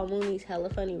funny. Paul Mooney's hella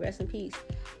funny. Rest in peace.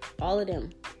 All of them.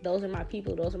 Those are my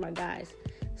people. Those are my guys.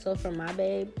 So for my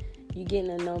babe, you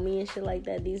getting to know me and shit like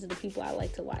that, these are the people I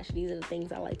like to watch. These are the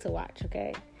things I like to watch,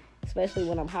 okay? Especially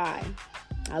when I'm high.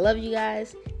 I love you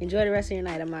guys. Enjoy the rest of your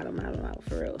night. I'm out,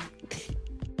 for real.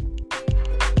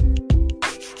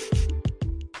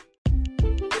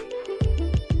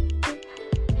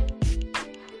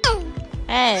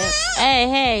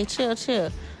 Hey, chill.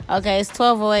 Okay, it's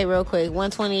 12:08 real quick.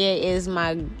 128 is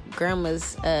my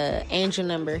grandma's angel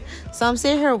number. So I'm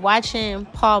sitting here watching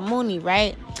Paul Mooney,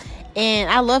 right? And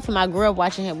I love him. I grew up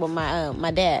watching him with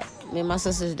my dad, me and my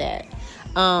sister's dad.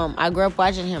 I grew up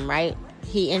watching him, right?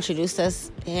 He introduced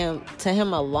him to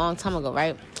him a long time ago,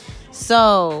 right?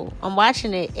 So I'm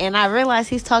watching it, and I realize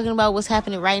he's talking about what's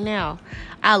happening right now.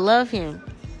 I love him.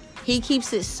 He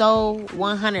keeps it so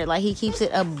 100. Like, he keeps it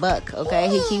a buck, okay?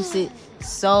 He keeps it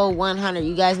so 100.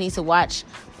 You guys need to watch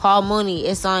Paul Mooney.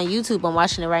 It's on YouTube. I'm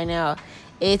watching it right now.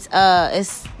 It's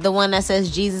the one that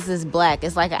says Jesus is Black.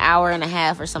 It's like an hour and a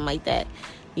half or something like that.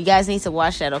 You guys need to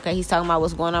watch that, okay? He's talking about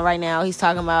what's going on right now. He's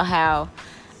talking about how,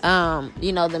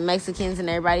 the Mexicans and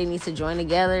everybody needs to join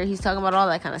together. He's talking about all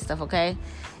that kind of stuff, okay?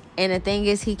 And the thing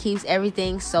is, he keeps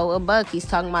everything so a buck. He's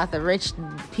talking about the rich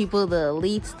people, the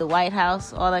elites, the White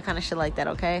House, all that kind of shit like that,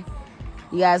 okay?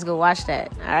 You guys go watch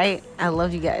that, all right? I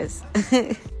love you guys.